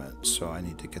assortment, so I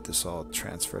need to get this all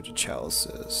transferred to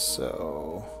chalices.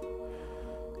 So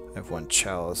I have 1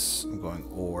 chalice. I'm going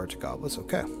ore to goblets.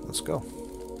 Okay, let's go.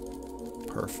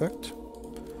 Perfect.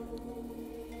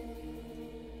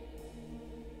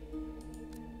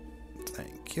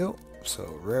 Thank you.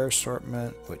 So rare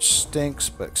assortment, which stinks,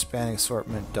 but expanding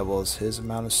assortment doubles his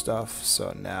amount of stuff.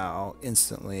 So now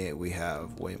instantly we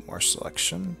have way more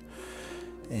selection.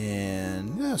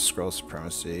 And yeah, scroll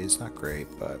supremacy is not great,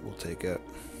 but we'll take it.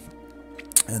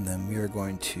 And then we are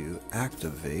going to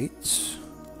activate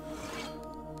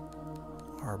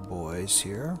our boys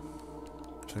here.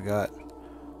 So we got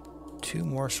 2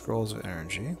 more scrolls of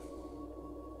energy.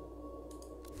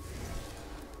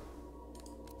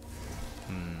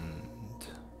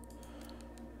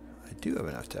 I do have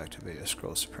enough to activate a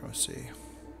scroll supremacy.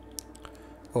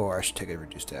 Or I should take a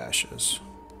reduced to ashes.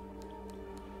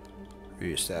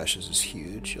 Reduced to ashes is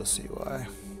huge, you'll see why.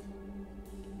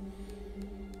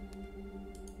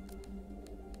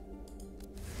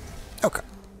 Okay.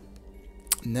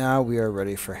 Now we are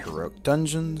ready for heroic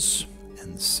dungeons.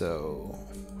 And so,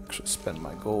 actually spend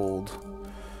my gold.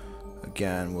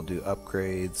 Again, we'll do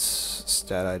upgrades,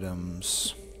 stat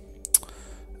items.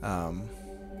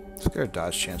 Let's get our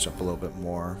dodge chance up a little bit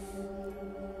more.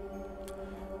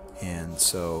 And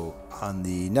so on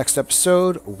the next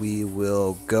episode, we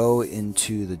will go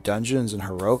into the dungeons in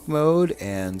heroic mode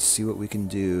and see what we can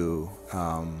do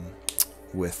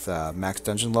with max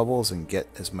dungeon levels and get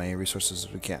as many resources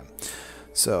as we can.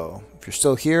 So if you're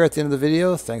still here at the end of the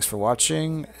video, thanks for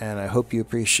watching, and I hope you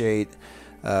appreciate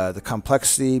the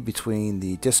complexity between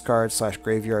the discard /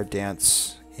 graveyard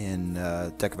dance in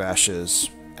Deck of Ashes,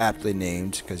 aptly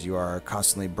named because you are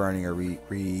constantly burning or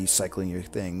recycling your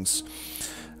things,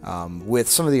 with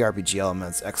some of the RPG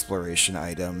elements, exploration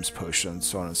items, potions,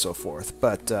 so on and so forth.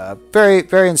 But very,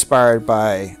 very inspired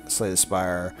by Slay the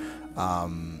Spire.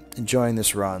 Enjoying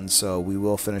this run, so we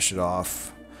will finish it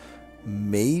off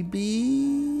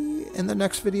maybe in the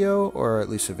next video, or at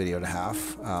least a video and a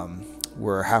half.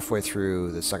 We're halfway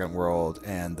through the second world,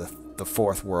 and the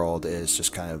fourth world is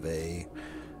just kind of a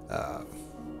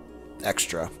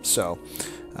extra. So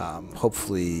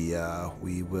hopefully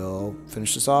we will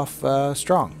finish this off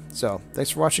strong. So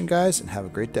thanks for watching, guys, and have a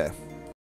great day.